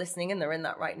someone's listening and they're in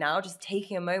that right now, just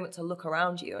taking a moment to look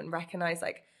around you and recognize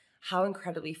like how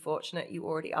incredibly fortunate you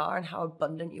already are and how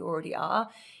abundant you already are.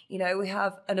 You know, we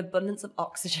have an abundance of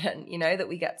oxygen, you know, that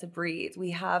we get to breathe.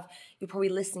 You're probably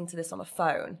listening to this on a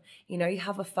phone. You know, you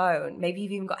have a phone. Maybe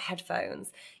you've even got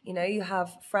headphones. You know, you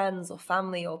have friends or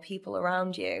family or people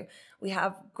around you. We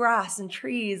have grass and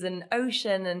trees and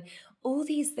ocean, and all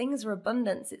these things are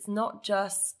abundance. It's not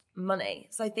just money.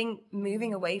 So I think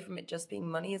moving away from it just being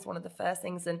money is one of the first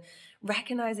things, and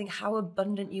recognizing how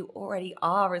abundant you already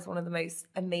are is one of the most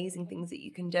amazing things that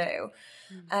you can do.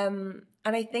 And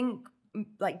I think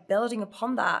like building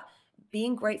upon that,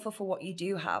 being grateful for what you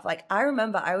do have. Like I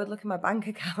remember I would look at my bank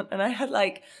account and I had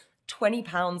like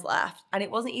 £20 left, and it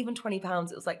wasn't even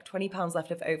 £20, it was like £20 left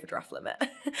of overdraft limit.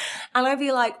 And I'd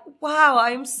be like, wow,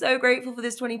 I'm so grateful for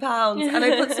this £20. And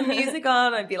I put some music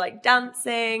on, I'd be like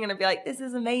dancing, and I'd be like, this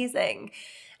is amazing.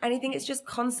 And I think it's just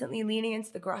constantly leaning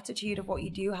into the gratitude of what you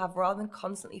do have rather than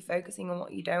constantly focusing on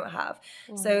what you don't have.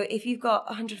 So if you've got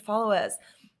 100 followers,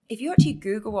 if you actually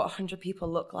Google what 100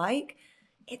 people look like,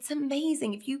 it's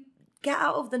amazing. If you get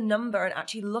out of the number and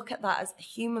actually look at that as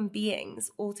human beings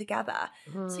all together,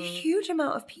 it's a huge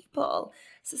amount of people.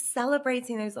 So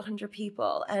celebrating those 100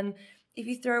 people. And if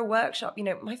you throw a workshop, you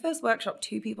know, my first workshop,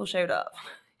 2 people showed up.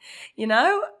 You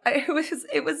know,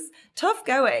 it was tough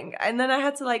going. And then I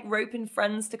had to like rope in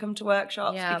friends to come to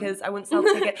workshops because I wouldn't sell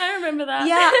tickets. I remember that.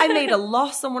 Yeah, I made a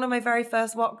loss on one of my very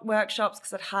first workshops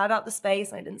because I'd hired out the space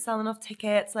and I didn't sell enough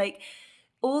tickets. Like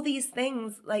all these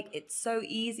things, like it's so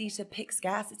easy to pick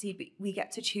scarcity, but we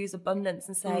get to choose abundance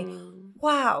and say,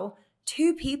 wow,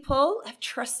 2 people have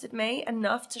trusted me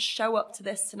enough to show up to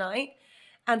this tonight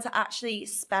and to actually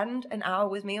spend an hour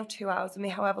with me or 2 hours with me,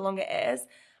 however long it is.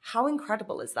 How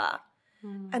incredible is that?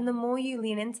 And the more you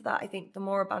lean into that, I think the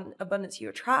more abundance you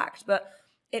attract. But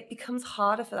it becomes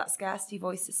harder for that scarcity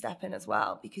voice to step in as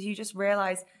well, because you just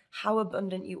realize how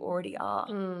abundant you already are.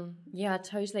 Yeah,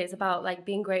 totally. It's about like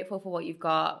being grateful for what you've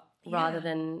got rather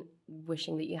than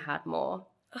wishing that you had more.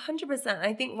 100%.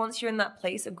 I think once you're in that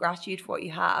place of gratitude for what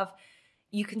you have,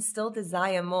 you can still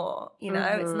desire more. You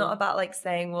know, it's not about like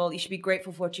saying, well, you should be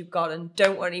grateful for what you've got and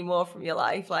don't want any more from your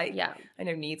life. Like, I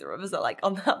know neither of us are like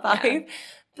on that vibe,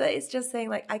 but it's just saying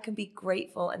like, I can be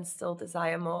grateful and still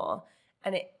desire more.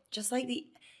 And it just like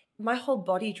my whole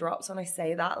body drops when I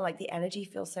say that. Like the energy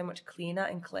feels so much cleaner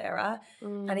and clearer.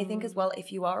 And I think as well,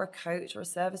 if you are a coach or a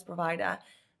service provider,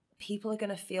 people are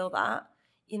going to feel that.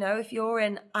 You know, if you're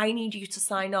in, I need you to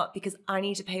sign up because I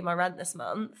need to pay my rent this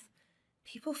month,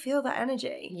 people feel that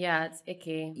energy. Yeah, it's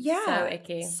icky. Yeah. So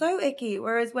icky. So icky.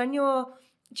 Whereas when you're,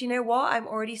 do you know what? I'm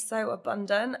already so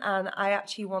abundant and I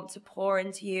actually want to pour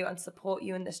into you and support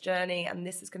you in this journey. And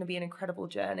this is going to be an incredible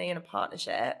journey and a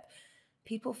partnership.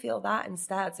 People feel that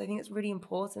instead. So I think it's really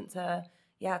important to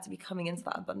be coming into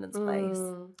that abundance place.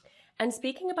 And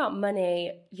speaking about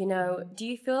money, you know, do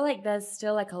you feel like there's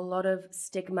still like a lot of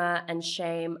stigma and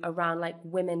shame around like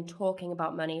women talking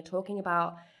about money, talking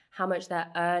about how much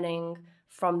they're earning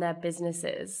from their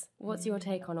businesses? What's your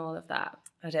take on all of that?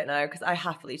 I don't know, because I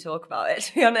happily talk about it,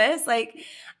 to be honest. Like,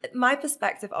 my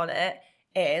perspective on it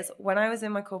is when I was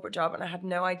in my corporate job and I had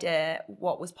no idea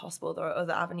what was possible, there were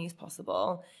other avenues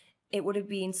possible, it would have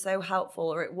been so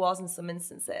helpful, or it was in some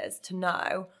instances, to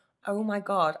know, oh my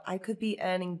God, I could be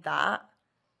earning that,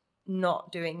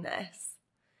 not doing this.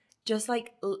 Just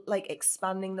like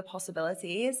expanding the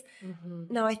possibilities. Mm-hmm.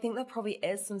 Now, I think there probably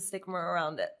is some stigma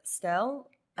around it still.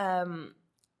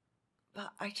 But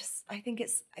I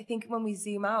think when we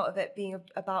zoom out of it being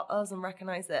about us and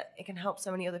recognize that it can help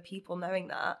so many other people, knowing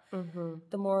that,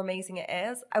 the more amazing it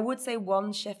is. I would say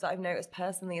one shift that I've noticed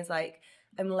personally is like,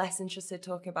 I'm less interested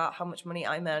talking about how much money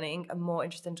I'm earning. I'm more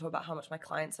interested in talking about how much my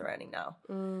clients are earning now.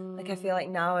 Like, I feel like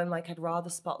now I'm like, I'd rather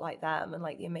spotlight them and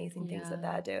like the amazing things that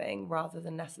they're doing rather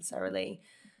than necessarily.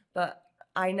 But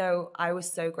I know I was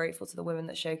so grateful to the women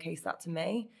that showcased that to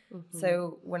me.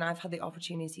 So when I've had the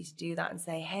opportunity to do that and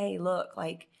say, hey, look,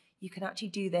 like you can actually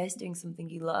do this, doing something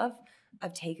you love,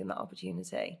 I've taken that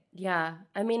opportunity. Yeah.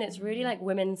 I mean, it's really like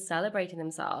women celebrating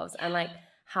themselves and like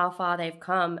how far they've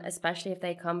come, especially if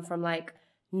they come from like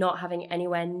not having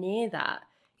anywhere near that,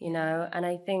 you know? And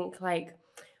I think like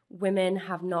women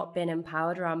have not been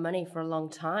empowered around money for a long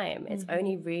time. It's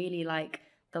only really like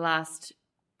the last,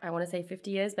 I want to say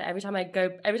 50 years, but every time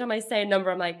I say a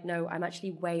number, I'm like, no, I'm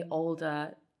actually way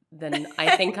older than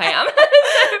I think I am.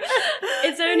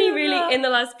 It's only really in the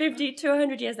last 50 to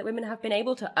 100 years that women have been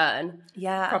able to earn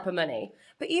proper money.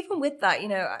 But even with that, you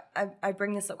know, I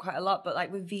bring this up quite a lot, but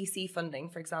like with VC funding,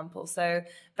 for example, so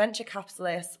venture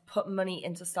capitalists put money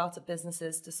into startup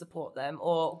businesses to support them,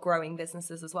 or growing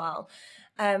businesses as well.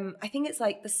 I think it's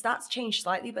like the stats change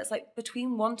slightly, but it's like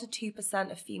between 1% to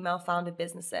 2% of female founded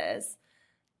businesses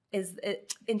is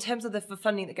it, in terms of the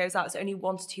funding that goes out, it's only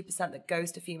 1% to 2% that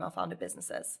goes to female founded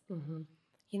businesses.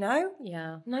 You know?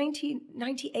 Yeah.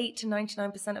 98 to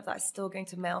 99% of that is still going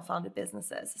to male-founded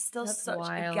businesses. There's still such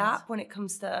wild. a gap when it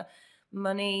comes to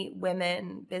money,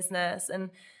 women, business. And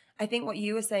I think what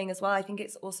you were saying as well, I think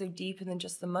it's also deeper than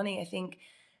just the money. I think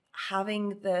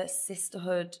having the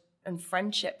sisterhood and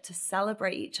friendship to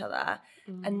celebrate each other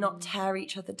and not tear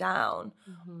each other down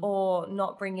or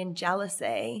not bring in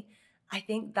jealousy, I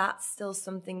think that's still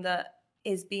something that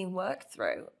is being worked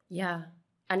through. Yeah.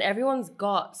 And everyone's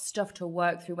got stuff to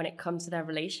work through when it comes to their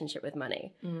relationship with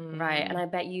money, right? And I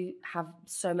bet you have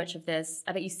so much of this.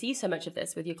 I bet you see so much of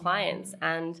this with your clients.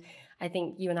 And I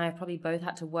think you and I have probably both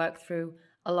had to work through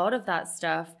a lot of that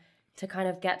stuff to kind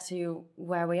of get to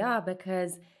where we are,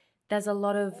 because there's a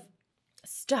lot of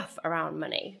stuff around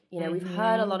money. You know, we've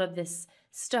heard a lot of this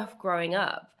stuff growing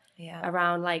up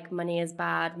around like money is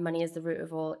bad, money is the root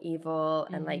of all evil,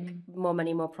 and like more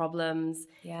money, more problems.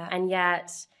 And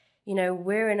yet, you know,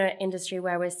 we're in an industry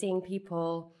where we're seeing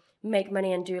people make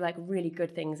money and do like really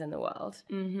good things in the world.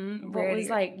 What was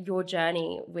like your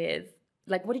journey with,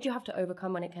 like, what did you have to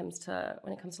overcome when it comes to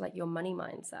like your money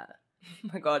mindset? Oh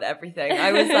my God, everything.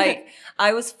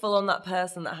 I was full on that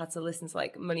person that had to listen to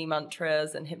like money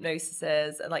mantras and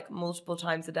hypnosises and like multiple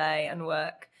times a day and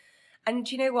work. And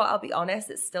do you know what? I'll be honest,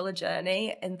 it's still a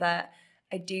journey in that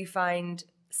I do find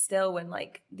still when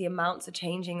like the amounts are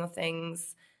changing or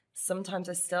things, sometimes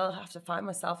I still have to find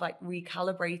myself like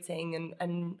recalibrating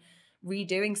and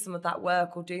redoing some of that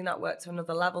work, or doing that work to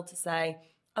another level to say,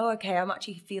 oh, okay, I'm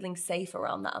actually feeling safe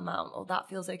around that amount, or that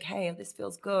feels okay, or this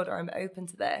feels good, or I'm open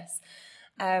to this.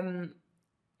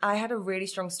 I had a really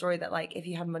strong story that like, if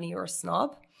you had money, you're a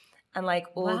snob. And like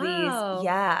all these,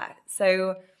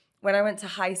 So when I went to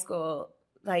high school,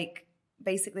 like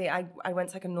basically I went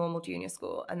to like a normal junior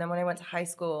school. And then when I went to high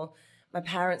school, my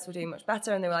parents were doing much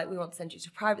better, and they were like, we want to send you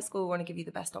to private school. We want to give you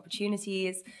the best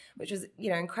opportunities, which was,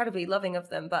 you know, incredibly loving of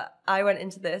them. But I went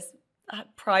into this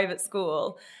private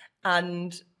school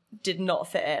and did not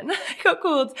fit in.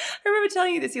 I remember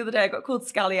telling you this the other day, I got called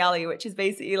Scally Alley, which is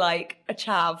basically like a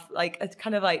chav, like a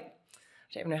kind of like,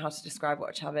 I don't even know how to describe what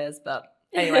a chav is, but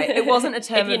anyway, it wasn't a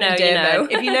term of endearment. You know.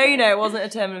 If you know, you know, it wasn't a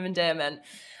term of endearment.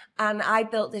 And I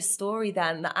built this story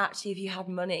then that actually if you had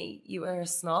money, you were a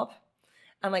snob.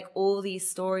 And like all these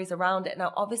stories around it.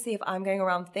 Now, obviously, if I'm going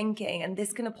around thinking, and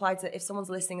this can apply to if someone's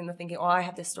listening and they're thinking, oh, I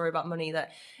have this story about money, that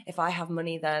if I have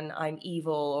money, then I'm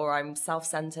evil or I'm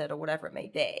self-centered or whatever it may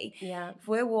be. Yeah. If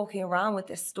we're walking around with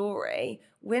this story,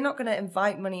 we're not going to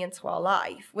invite money into our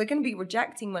life. We're going to be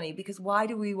rejecting money, because why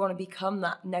do we want to become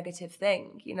that negative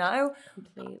thing, you know?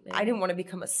 Completely. I didn't want to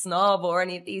become a snob or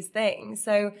any of these things.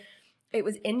 So it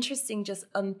was interesting just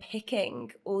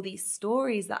unpicking all these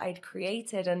stories that I'd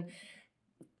created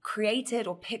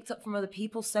or picked up from other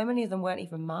people. So many of them weren't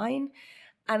even mine.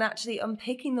 And actually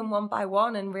unpicking them one by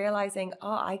one and realizing,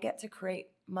 I get to create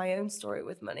my own story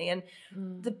with money. And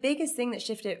the biggest thing that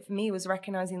shifted it for me was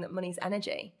recognizing that money's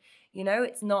energy. You know,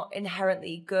 it's not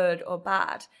inherently good or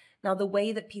bad. Now, the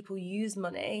way that people use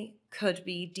money could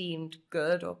be deemed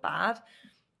good or bad,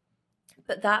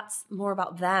 but that's more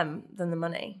about them than the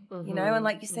money, you know? And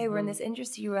like you say, we're in this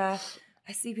industry where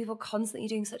I see people constantly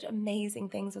doing such amazing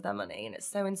things with their money, and it's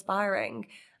so inspiring.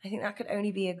 I think that could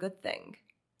only be a good thing.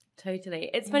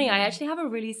 Totally. It's funny. I actually have a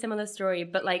really similar story,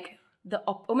 but like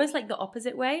almost like the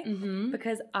opposite way,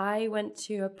 because I went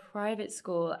to a private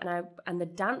school, and the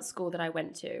dance school that I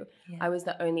went to, I was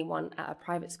the only one at a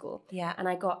private school. Yeah. And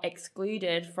I got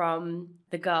excluded from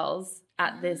the girls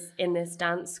in this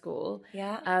dance school.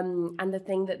 Yeah. And the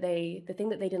thing that they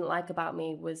didn't like about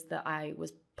me was that I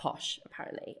was posh,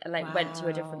 apparently, and like went to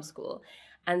a different school.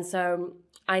 And so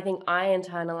I think I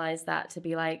internalized that to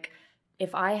be like,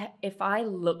 if I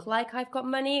look like I've got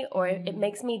money, or it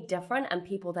makes me different, and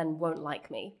people then won't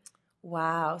like me.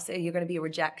 Wow. So you're going to be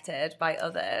rejected by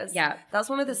others. Yeah. That's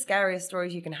one of the scariest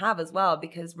stories you can have as well,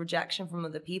 because rejection from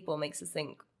other people makes us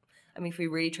think, I mean, if we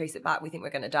really trace it back, we think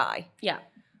we're going to die. Yeah.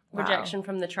 Wow. Rejection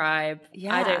from the tribe.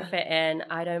 Yeah. I don't fit in.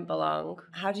 I don't belong.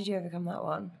 How did you overcome that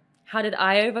one? How did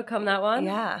I overcome that one?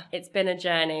 Yeah. It's been a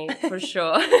journey for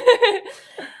sure.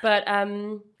 But,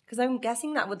 because I'm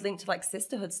guessing that would link to like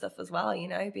sisterhood stuff as well, you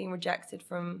know, being rejected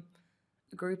from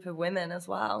a group of women as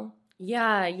well.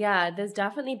 Yeah. There's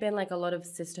definitely been like a lot of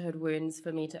sisterhood wounds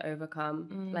for me to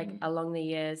overcome, like along the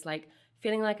years, like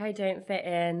feeling like I don't fit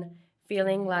in,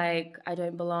 feeling like I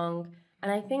don't belong.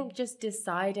 And I think just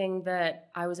deciding that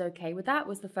I was okay with that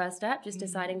was the first step, just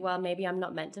deciding, well, maybe I'm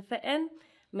not meant to fit in.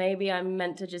 Maybe I'm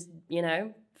meant to just, you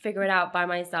know, figure it out by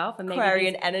myself. And maybe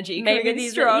Aquarian energy, maybe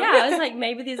these strong. I was like,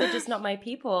 maybe these are just not my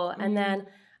people. And then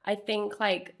I think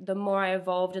like the more I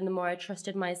evolved and the more I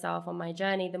trusted myself on my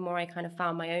journey, the more I kind of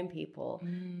found my own people.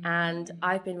 And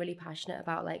I've been really passionate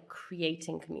about like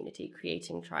creating community,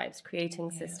 creating tribes,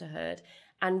 creating sisterhood,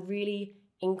 and really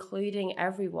including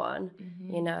everyone.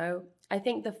 You know, I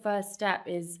think the first step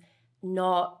is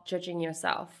not judging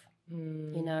yourself,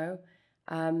 you know,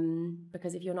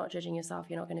 because if you're not judging yourself,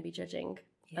 you're not going to be judging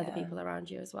other people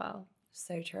around you as well.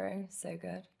 So true. So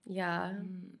good. Yeah.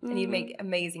 And you make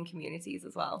amazing communities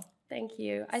as well. Thank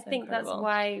you. I think incredible. That's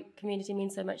why community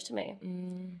means so much to me.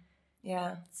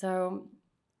 Yeah. So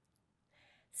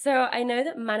I know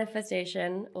that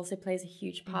manifestation also plays a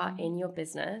huge part in your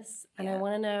business. And I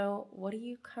want to know, what are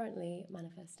you currently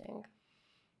manifesting?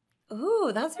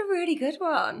 Ooh, that's a really good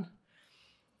one.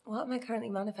 What am I currently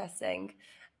manifesting?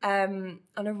 On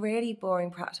a really boring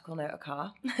practical note, a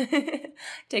car.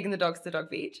 Taking the dogs to the dog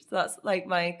beach. So that's like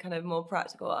my kind of more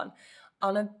practical one.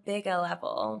 On a bigger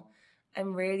level,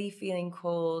 I'm really feeling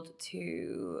called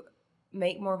to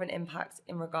make more of an impact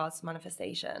in regards to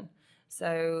manifestation.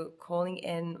 So calling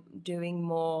in, doing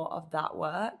more of that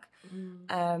work.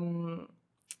 And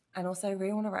also I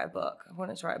really want to write a book. I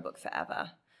wanted to write a book forever.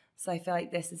 So I feel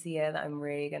like this is the year that I'm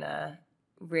really going to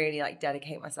like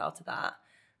dedicate myself to that.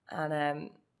 And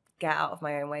get out of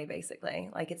my own way,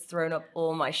 basically. Like, it's thrown up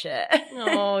all my shit.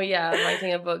 Oh, yeah.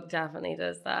 Writing a book definitely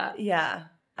does that. Yeah.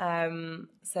 But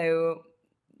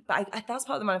that's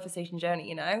part of the manifestation journey,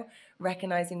 you know?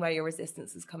 Recognizing where your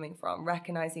resistance is coming from,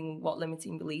 recognizing what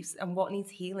limiting beliefs and what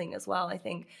needs healing as well. I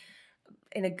think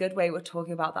in a good way, we're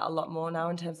talking about that a lot more now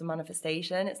in terms of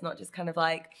manifestation. It's not just kind of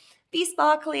like, be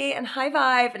sparkly and high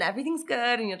vibe and everything's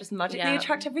good and you'll just magically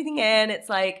attract everything in. It's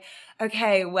like,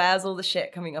 okay, where's all the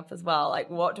shit coming up as well? Like,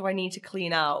 what do I need to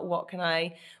clean out?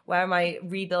 Where am I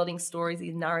rebuilding stories,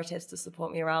 these narratives to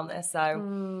support me around this?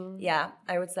 So yeah,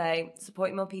 I would say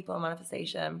supporting more people in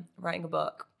manifestation, writing a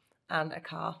book, and a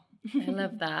car. I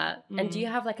love that. And do you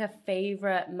have like a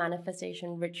favorite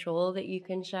manifestation ritual that you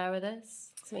can share with us?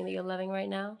 Something that you're loving right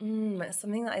now?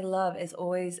 Something that I love is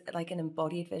always like an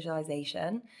embodied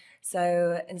visualization.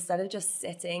 So instead of just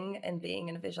sitting and being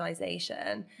in a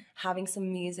visualization, having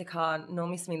some music on,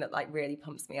 normally something that like really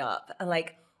pumps me up, and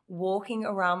like walking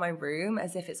around my room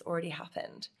as if it's already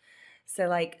happened. So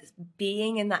like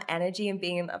being in that energy and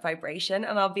being in that vibration,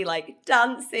 and I'll be like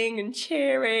dancing and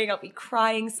cheering. I'll be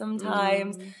crying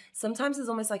sometimes. Sometimes there's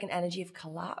almost like an energy of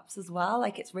collapse as well.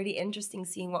 Like, it's really interesting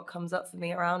seeing what comes up for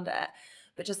me around it.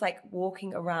 But just like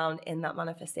walking around in that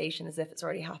manifestation as if it's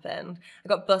already happened. I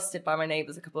got busted by my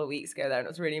neighbors a couple of weeks ago there, and it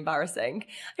was really embarrassing.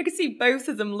 I could see both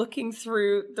of them looking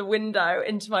through the window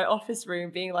into my office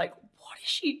room being like, what is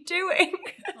she doing?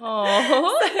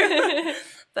 Oh.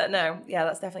 But no, yeah,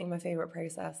 that's definitely my favorite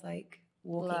process, like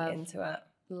walking Love. into it.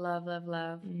 Love, love,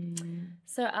 love.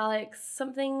 So, Alex,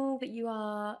 something that you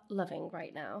are loving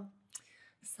right now?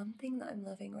 Something that I'm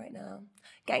loving right now.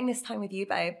 Getting this time with you,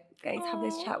 babe. Getting to have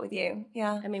this chat with you.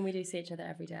 Yeah. I mean, we do see each other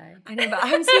every day. I know, but I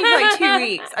haven't seen you for like 2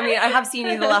 weeks. I mean, I have seen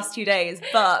you the last 2 days,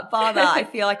 but bar that, I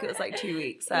feel like it was like 2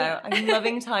 weeks. So I'm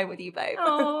loving time with you, babe.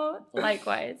 Oh,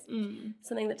 likewise.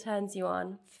 Something that turns you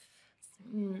on.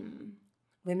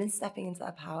 Women stepping into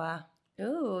their power.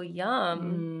 Ooh,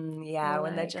 yum. Yeah,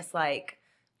 when they're just like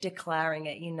declaring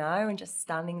it, you know, and just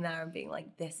standing there and being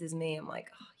like, this is me. I'm like,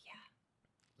 oh,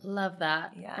 yeah. Love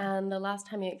that. Yeah. And the last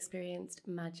time you experienced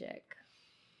magic?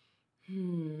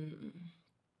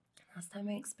 Last time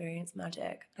I experienced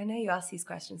magic. I know you asked these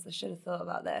questions. I should have thought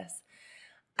about this.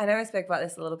 I know I spoke about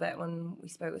this a little bit when we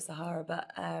spoke with Sahara,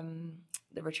 but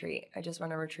the retreat. I just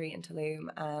ran a retreat in Tulum,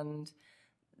 and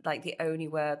like the only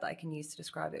word that I can use to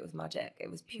describe it was magic. It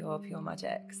was pure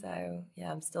magic. So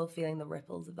yeah, I'm still feeling the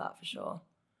ripples of that for sure.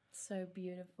 So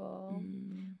beautiful.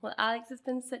 Well, Alex, it's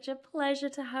been such a pleasure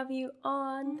to have you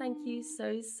on. Thank you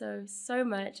so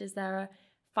much. Is there a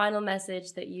final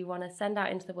message that you want to send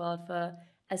out into the world for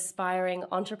aspiring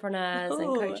entrepreneurs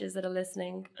and coaches that are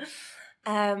listening?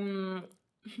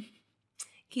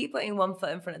 Keep putting one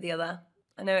foot in front of the other.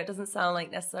 I know it doesn't sound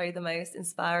like necessarily the most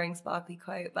inspiring, sparkly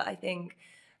quote, but I think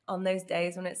on those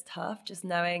days when it's tough, just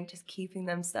knowing, just keeping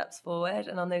them steps forward,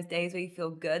 and on those days where you feel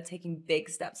good, taking big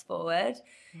steps forward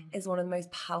is one of the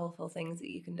most powerful things that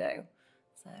you can do.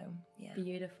 So, yeah.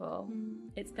 Beautiful.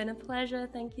 It's been a pleasure.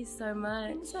 Thank you so much.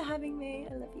 Thanks for having me.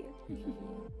 I love you.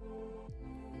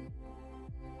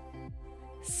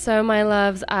 So, my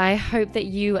loves, I hope that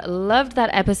you loved that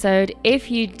episode.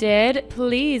 If you did,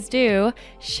 please do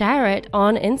share it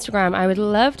on Instagram. I would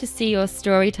love to see your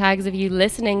story tags of you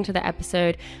listening to the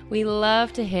episode. We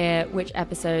love to hear which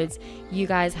episodes you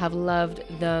guys have loved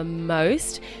the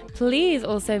most. Please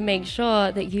also make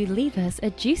sure that you leave us a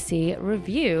juicy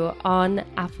review on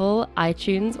Apple,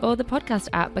 iTunes, or the podcast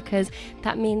app, because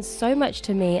that means so much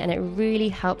to me and it really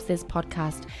helps this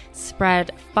podcast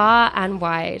spread far and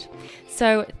wide.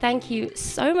 So thank you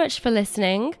so much for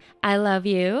listening. I love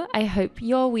you. I hope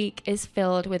your week is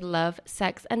filled with love,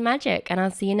 sex, and magic, and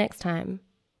I'll see you next time.